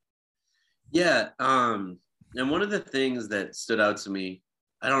 Yeah. And one of the things that stood out to me,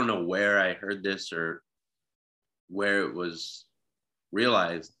 I don't know where I heard this or where it was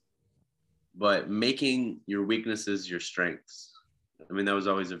realized, but making your weaknesses your strengths. I mean, that was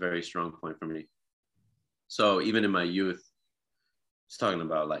always a very strong point for me. So even in my youth, it's talking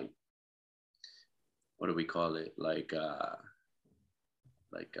about like, what do we call it?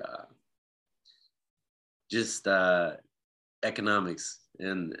 Just economics,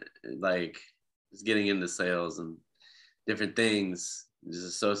 and like just getting into sales and different things, just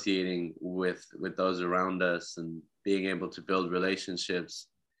associating with those around us and being able to build relationships.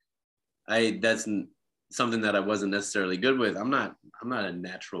 That's something that I wasn't necessarily good with. I'm not a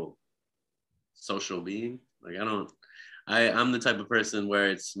natural social being. Like I'm the type of person where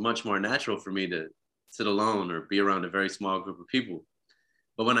it's much more natural for me to sit alone or be around a very small group of people.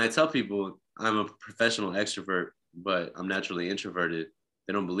 But when I tell people I'm a professional extrovert, but I'm naturally introverted,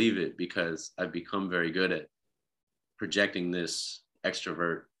 they don't believe it, because I've become very good at projecting this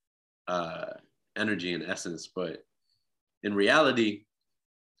extrovert energy and essence. But in reality,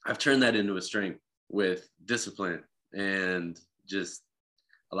 I've turned that into a strength with discipline and just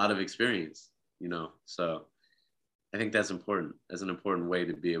a lot of experience, So I think that's important, as an important way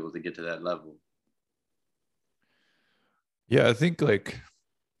to be able to get to that level. Yeah, I think like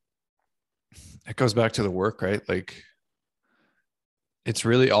it goes back to the work, right? Like it's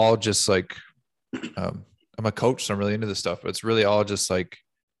really all just like, I'm a coach, so I'm really into this stuff, but it's really all just like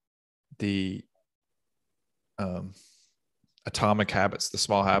the atomic habits, the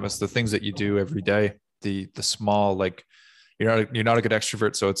small habits, the things that you do every day, the small, like you're not a good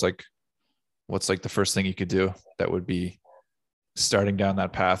extrovert. So it's like, what's like the first thing you could do that would be starting down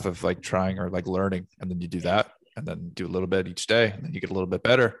that path of like trying or like learning, and then you do that and then do a little bit each day, and then you get a little bit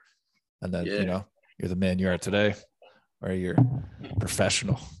better, and then Yeah. you're the man you are today, or you're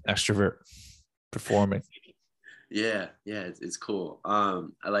professional extrovert performing. Yeah, it's cool.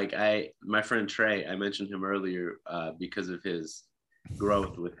 My friend Trey, I mentioned him earlier because of his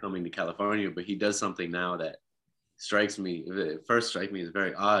growth with coming to California, but he does something now that strikes me. It first strike me as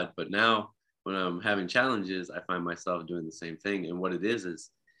very odd, but now when I'm having challenges, I find myself doing the same thing. And what it is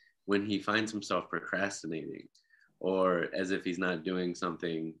when he finds himself procrastinating, or as if he's not doing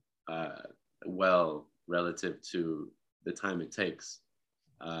something well relative to the time it takes.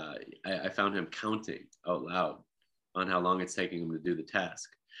 I found him counting out loud on how long it's taking him to do the task.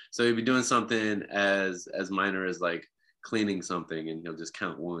 So he'd be doing something as minor as like cleaning something, and he'll just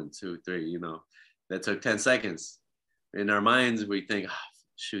count 1, 2, 3. That took 10 seconds. In our minds, we think, oh,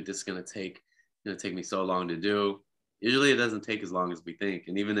 shoot, this is gonna take me so long to do. Usually, it doesn't take as long as we think,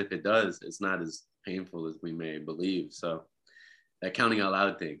 and even if it does, it's not as painful as we may believe. So that counting out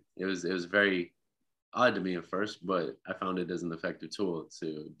loud thing, it was very odd to me at first, but I found it as an effective tool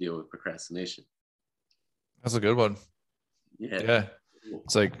to deal with procrastination. That's a good one. Yeah.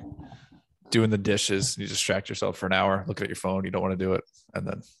 It's like doing the dishes. You distract yourself for an hour, look at your phone. You don't want to do it. And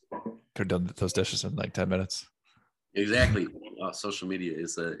then could have done those dishes in like 10 minutes. Exactly. Social media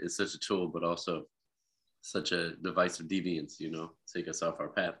is such a tool, but also such a device of deviance, take us off our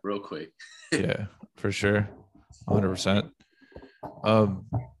path real quick. Yeah, for sure. 100%.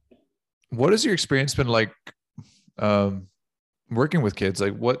 What has your experience been like working with kids?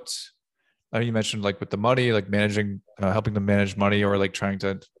 Like I mean, you mentioned like with the money, like managing, helping them manage money, or like trying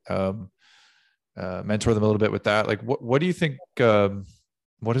to mentor them a little bit with that. Like, what do you think?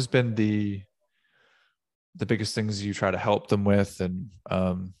 What has been the biggest things you try to help them with, and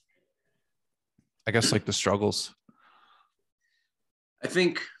I guess like the struggles? I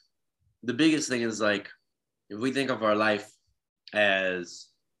think the biggest thing is like if we think of our life as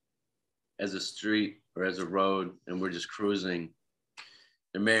a street or as a road, and we're just cruising,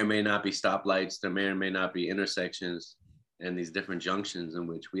 there may or may not be stoplights, there may or may not be intersections and these different junctions in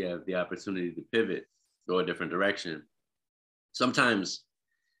which we have the opportunity to pivot, go a different direction. Sometimes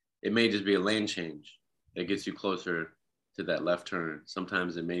it may just be a lane change that gets you closer to that left turn.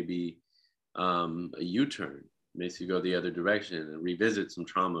 Sometimes it may be a U-turn, makes you go the other direction and revisit some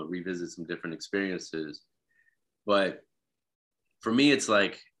trauma, revisit some different experiences. But for me, it's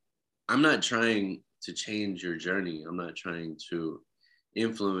like, I'm not trying to change your journey. I'm not trying to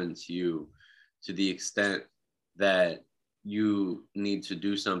influence you to the extent that you need to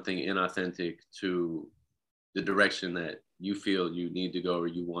do something inauthentic to the direction that you feel you need to go or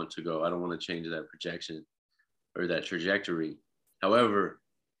you want to go. I don't want to change that projection or that trajectory. However,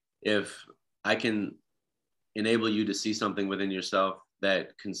 if I can enable you to see something within yourself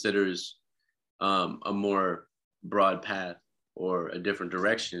that considers a more broad path or a different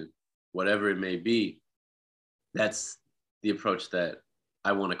direction, whatever it may be, that's the approach that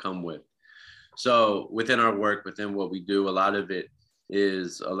I want to come with. So within our work, within what we do, a lot of it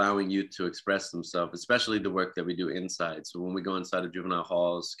is allowing youth to express themselves, especially the work that we do inside. So when we go inside of juvenile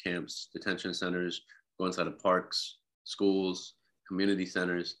halls, camps, detention centers, go inside of parks, schools, community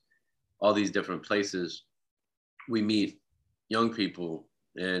centers, all these different places, we meet young people,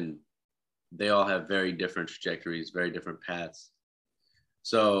 and they all have very different trajectories, very different paths.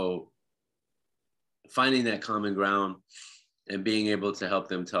 So finding that common ground and being able to help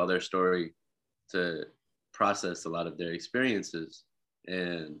them tell their story, to process a lot of their experiences,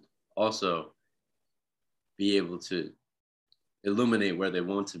 and also be able to illuminate where they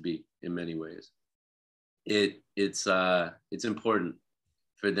want to be in many ways. It's important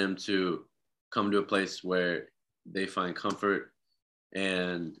for them to come to a place where they find comfort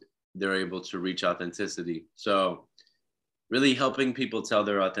and they're able to reach authenticity. So really helping people tell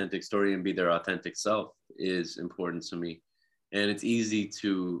their authentic story and be their authentic self is important to me. And it's easy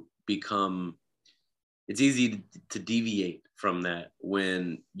to deviate from that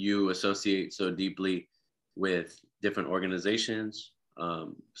when you associate so deeply with different organizations,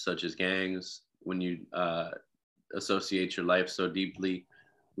 such as gangs, when you associate your life so deeply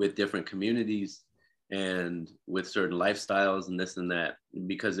with different communities and with certain lifestyles and this and that,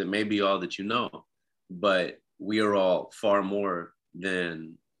 because it may be all that you know, but we are all far more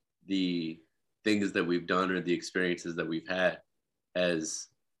than the things that we've done or the experiences that we've had as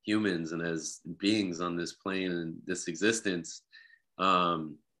humans and as beings on this plane and this existence.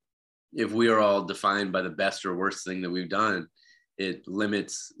 If we are all defined by the best or worst thing that we've done, it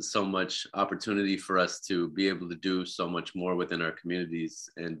limits so much opportunity for us to be able to do so much more within our communities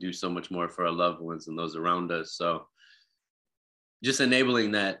and do so much more for our loved ones and those around us. So just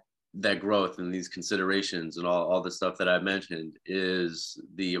enabling that growth and these considerations and all the stuff that I mentioned is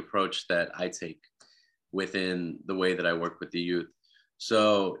the approach that I take within the way that I work with the youth.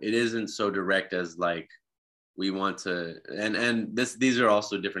 So it isn't so direct as like we want to, and these are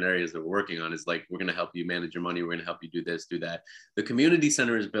also different areas that we're working on. Is like, we're going to help you manage your money, we're going to help you do this, do that. The community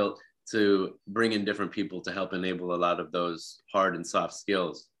center is built to bring in different people to help enable a lot of those hard and soft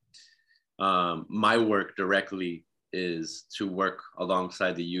skills. My work directly is to work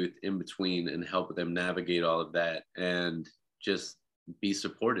alongside the youth in between and help them navigate all of that and just be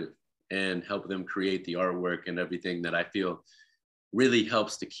supportive and help them create the artwork and everything that I feel really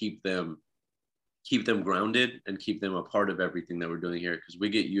helps to keep them grounded and keep them a part of everything that we're doing here. Because we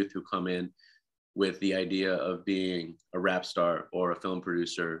get youth who come in with the idea of being a rap star or a film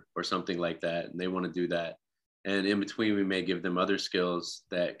producer or something like that, and they want to do that. And in between, we may give them other skills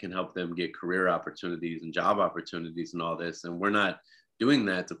that can help them get career opportunities and job opportunities and all this. And we're not doing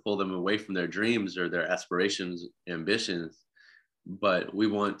that to pull them away from their dreams or their aspirations, ambitions, but we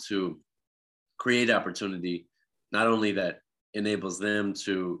want to create opportunity, not only that enables them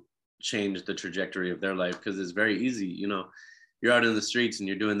to change the trajectory of their life, because it's very easy, you know, you're out in the streets and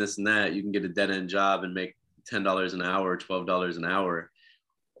you're doing this and that, you can get a dead-end job and make $10 an hour, $12 an hour,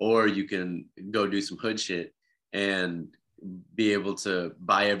 or you can go do some hood shit and be able to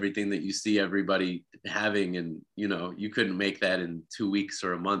buy everything that you see everybody having. And, you know, you couldn't make that in 2 weeks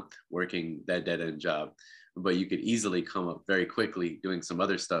or a month working that dead-end job, but you could easily come up very quickly doing some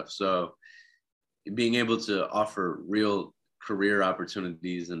other stuff. So being able to offer real career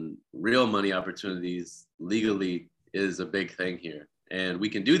opportunities and real money opportunities legally is a big thing here. And we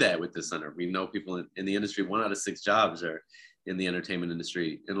can do that with the center. We know people in the industry, 1 out of 6 jobs are in the entertainment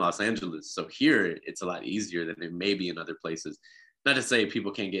industry in Los Angeles. So here it's a lot easier than it may be in other places. Not to say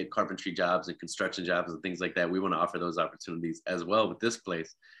people can't get carpentry jobs and construction jobs and things like that. We want to offer those opportunities as well with this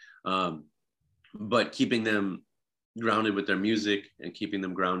place. But keeping them grounded with their music and keeping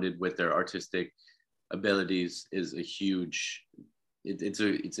them grounded with their artistic abilities is a huge, it's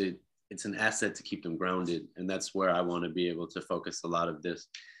an asset to keep them grounded. And that's where I want to be able to focus a lot of this.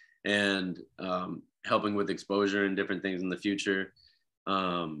 And helping with exposure and different things in the future.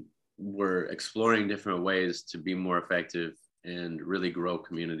 We're exploring different ways to be more effective and really grow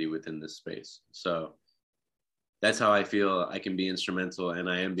community within this space. So that's how I feel I can be instrumental, and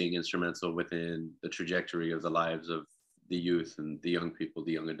I am being instrumental within the trajectory of the lives of the youth and the young people,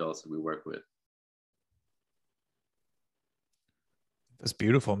 the young adults that we work with. That's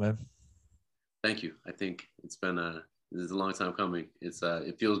beautiful, man. Thank you. I think it's been this is a long time coming.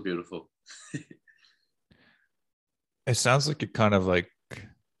 It feels beautiful. It sounds like you're kind of like,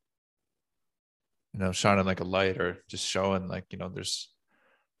 you know, shining like a light, or just showing like, you know,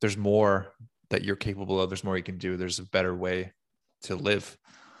 there's more that you're capable of. There's more you can do. There's a better way to live.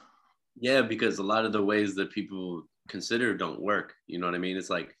 Yeah, because a lot of the ways that people consider don't work. You know what I mean?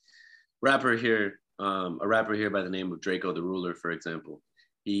 It's like a rapper here by the name of Draco the Ruler, for example.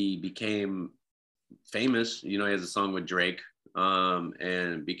 He became famous. You know, he has a song with Drake,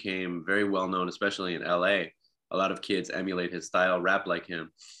 and became very well known, especially in LA. A lot of kids emulate his style, rap like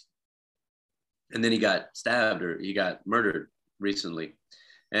him. And then he got stabbed, or he got murdered recently.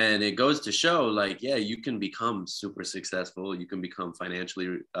 And it goes to show, like, yeah, you can become super successful. You can become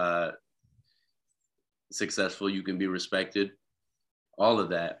financially successful. You can be respected, all of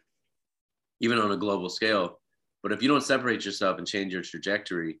that, even on a global scale. But if you don't separate yourself and change your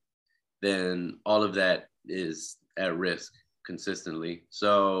trajectory, then all of that is at risk consistently.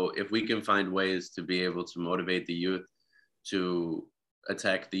 So if we can find ways to be able to motivate the youth to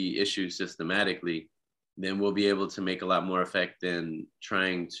attack the issue systematically, then we'll be able to make a lot more effect than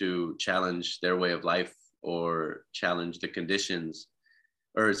trying to challenge their way of life, or challenge the conditions,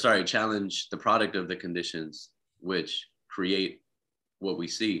 challenge the product of the conditions which create what we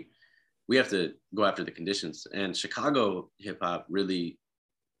see. We have to go after the conditions. And Chicago hip hop really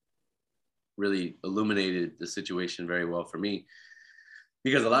illuminated the situation very well for me,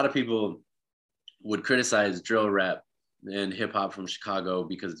 because a lot of people would criticize drill rap and hip hop from Chicago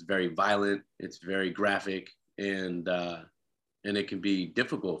because it's very violent, it's very graphic, and it can be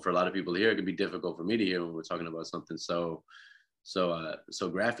difficult for a lot of people to hear. It can be difficult for me to hear when we're talking about something so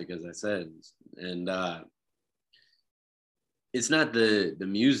graphic, as I said. And it's not the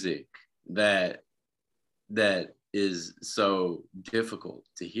music that is so difficult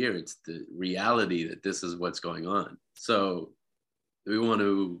to hear. It's the reality that this is what's going on. So we want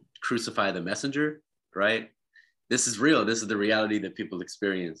to crucify the messenger, right? This is real. This is the reality that people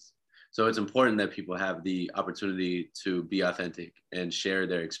experience. So it's important that people have the opportunity to be authentic and share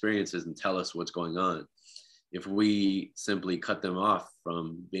their experiences and tell us what's going on. if we simply cut them off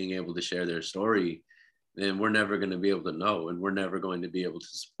from being able to share their story, then we're never going to be able to know, and we're never going to be able to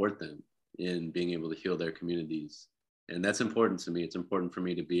support them in being able to heal their communities. And that's important to me. It's important for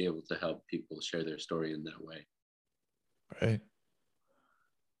me to be able to help people share their story in that way. Right.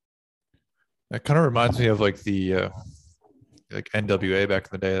 That kind of reminds me of like the like NWA back in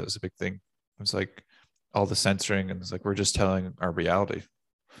the day. That was a big thing. It was like all the censoring, and it's like we're just telling our reality.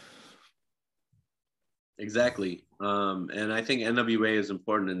 Exactly. And I think NWA is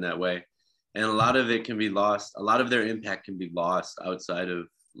important in that way. And a lot of it can be lost. A lot of their impact can be lost outside of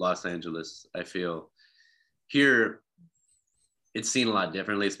Los Angeles, I feel. Here, it's seen a lot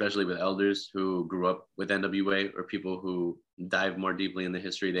differently, especially with elders who grew up with NWA or people who dive more deeply in the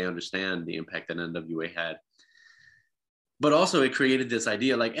history. They understand the impact that NWA had. But also it created this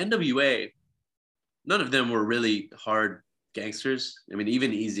idea like NWA, none of them were really hard gangsters. I mean,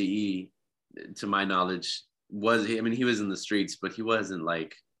 even Eazy-E, to my knowledge, he was in the streets, but he wasn't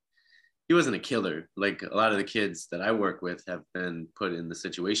a killer. Like a lot of the kids that I work with have been put in the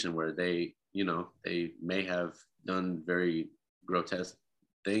situation where they may have done very grotesque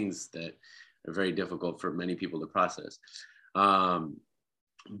things that are very difficult for many people to process.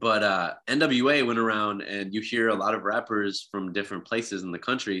 But NWA went around, and you hear a lot of rappers from different places in the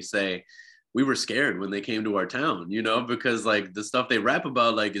country say, we were scared when they came to our town, because like the stuff they rap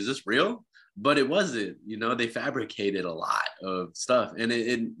about, like, is this real? But it wasn't, they fabricated a lot of stuff, and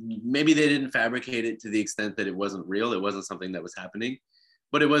it maybe they didn't fabricate it to the extent that it wasn't real. It wasn't something that was happening,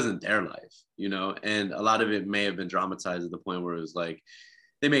 but it wasn't their life, and a lot of it may have been dramatized at the point where it was like,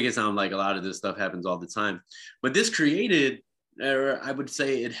 they make it sound like a lot of this stuff happens all the time. But this created, or I would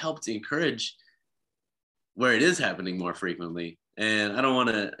say it helped encourage where it is happening more frequently. And I don't want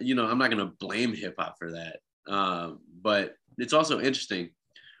to, I'm not going to blame hip hop for that. But it's also interesting.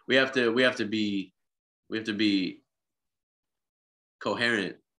 We have to be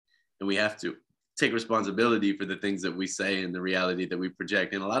coherent, and we have to take responsibility for the things that we say and the reality that we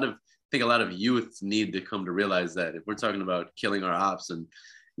project. And I think a lot of youth need to come to realize that if we're talking about killing our ops and,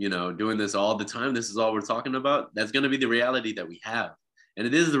 doing this all the time, this is all we're talking about, that's going to be the reality that we have. And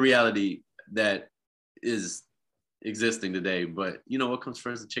it is the reality that is existing today. But what comes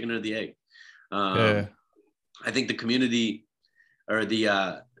first, the chicken or the egg? Yeah. I think the community, or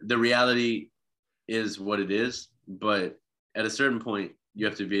the reality is what it is. But at a certain point, you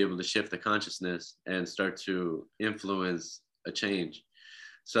have to be able to shift the consciousness and start to influence a change.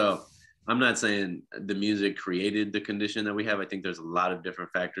 So I'm not saying the music created the condition that we have. I think there's a lot of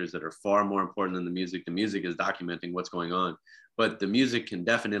different factors that are far more important than the music. The music is documenting what's going on, but the music can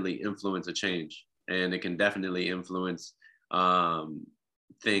definitely influence a change, and it can definitely influence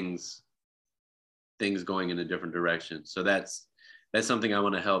things going in a different direction. So that's something I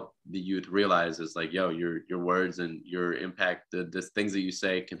want to help the youth realize, is like, yo, your words and your impact, the things that you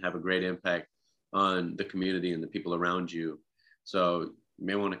say can have a great impact on the community and the people around you. So you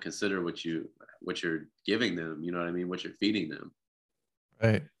may want to consider what you're giving them, you know what I mean? What you're feeding them.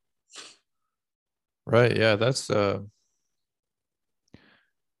 Right. Right. Yeah. That's a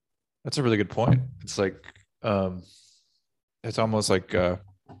really good point. It's like, it's almost like,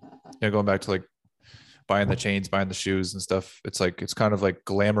 going back to like buying the chains, buying the shoes and stuff. It's like, it's kind of like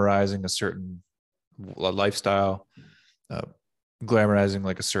glamorizing a certain lifestyle, glamorizing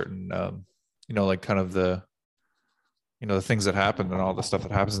like a certain, like kind of the things that happen and all the stuff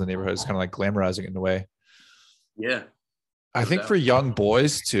that happens in the neighborhood is kind of like glamorizing it in a way. Yeah. I think for young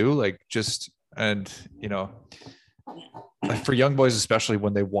boys too, like just, and, like for young boys, especially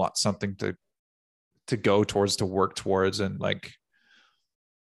when they want something to go towards, to work towards, and like,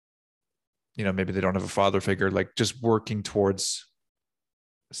 maybe they don't have a father figure, like just working towards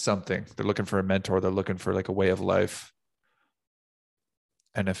something. They're looking for a mentor. They're looking for like a way of life.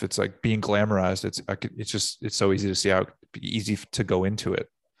 And if it's like being glamorized, it's so easy to see how easy to go into it.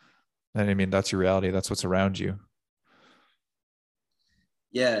 And I mean, that's your reality. That's what's around you.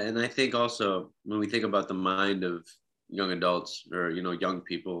 Yeah. And I think also when we think about the mind of young adults, or, young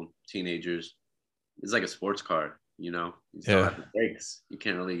people, teenagers, it's like a sports car, you still have the brakes. You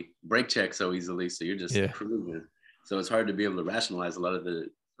can't really brake check so easily. So you're just cruising. So it's hard to be able to rationalize a lot of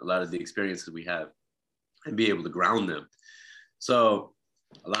the experiences we have and be able to ground them. So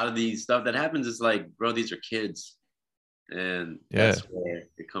a lot of the stuff that happens is like, bro, these are kids. And that's where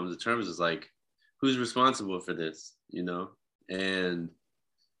it comes to terms, is like, who's responsible for this, And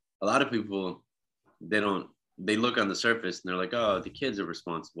a lot of people, they look on the surface and they're like, oh, the kids are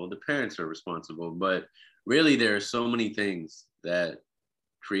responsible, the parents are responsible. But really, there are so many things that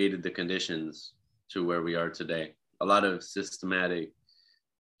created the conditions to where we are today. A lot of systematic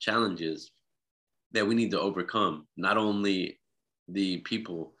challenges that we need to overcome, not only the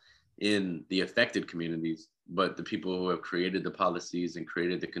people in the affected communities, but the people who have created the policies and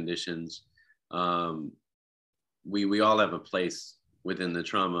created the conditions. We all have a place within the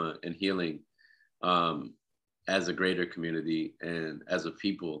trauma and healing, as a greater community and as a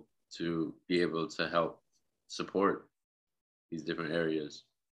people, to be able to help support these different areas.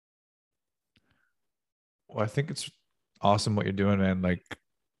 Well, I think it's awesome what you're doing, man. Like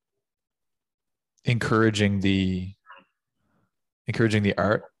encouraging the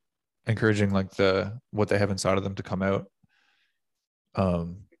art, encouraging like what they have inside of them to come out,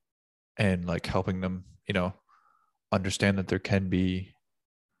 and like helping them, understand that there can be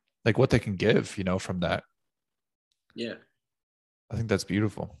like what they can give, from that. Yeah. I think that's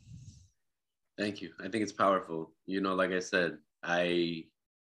beautiful. Thank you. I think it's powerful. Like I said, I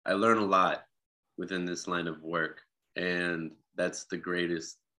learn a lot within this line of work, and that's the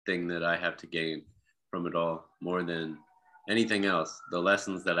greatest thing that I have to gain from it all, more than anything else. The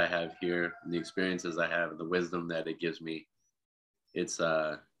lessons that I have here, the experiences I have, the wisdom that it gives me, it's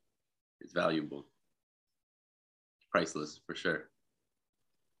valuable, priceless for sure.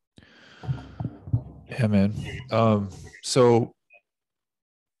 Yeah, man. So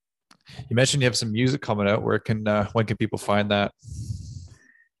you mentioned you have some music coming out. When can people find that?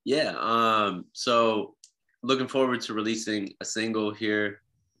 Yeah. So looking forward to releasing a single here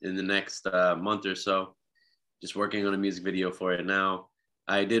in the next month or so. Just working on a music video for it now.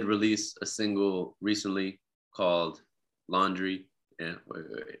 I did release a single recently called Laundry, and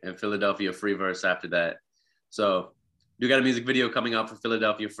Philadelphia Free Verse after that. So we got a music video coming out for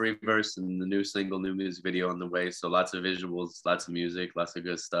Philadelphia Free Verse, and the new single, new music video on the way. So lots of visuals, lots of music, lots of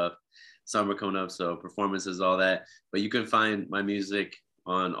good stuff. Summer coming up, so performances, all that. But you can find my music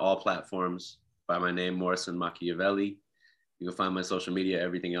on all platforms by my name, Morrison Machiavelli. You can find my social media,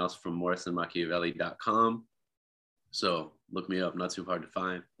 everything else, from morrisonmachiavelli.com. So look me up, not too hard to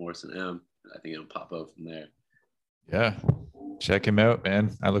find, Morrison M. I think it'll pop up from there. Yeah, check him out,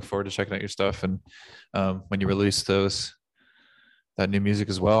 man. I look forward to checking out your stuff, and when you release that new music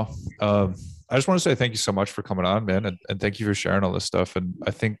as well. I just want to say thank you so much for coming on, man, and thank you for sharing all this stuff. And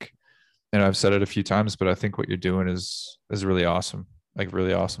I think, I've said it a few times, but I think what you're doing is really awesome, like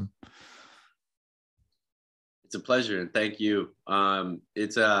really awesome. It's a pleasure, and thank you.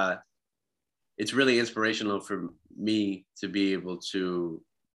 It's really inspirational for me to be able to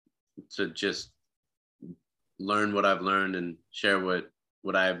just learn what I've learned and share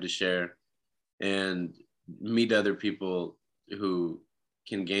what I have to share, and meet other people who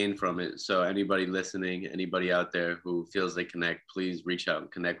can gain from it. So anybody listening, anybody out there who feels they connect, please reach out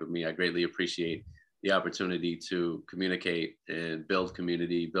and connect with me. I greatly appreciate the opportunity to communicate and build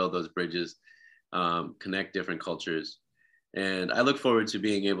community, build those bridges, connect different cultures. And I look forward to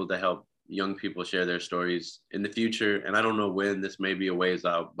being able to help young people share their stories in the future. And I don't know when, this may be a ways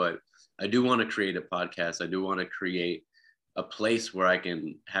out, but I do want to create a podcast. I do want to create a place where I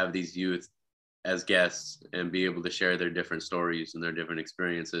can have these youth as guests and be able to share their different stories and their different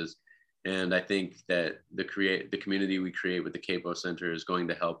experiences. And I think that the community we create with the Capo Center is going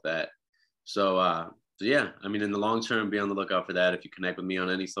to help that. So yeah, I mean, in the long term, be on the lookout for that. If you connect with me on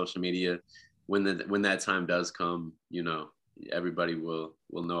any social media, when that time does come, everybody will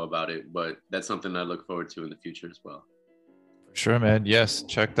know about it. But that's something I look forward to in the future as well. Sure, man. Yes,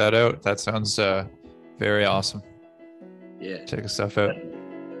 check that out. That sounds very awesome. Yeah. Check his stuff out.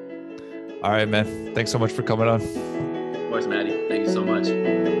 All right, man. Thanks so much for coming on. Of course, Maddie. Thank you so much.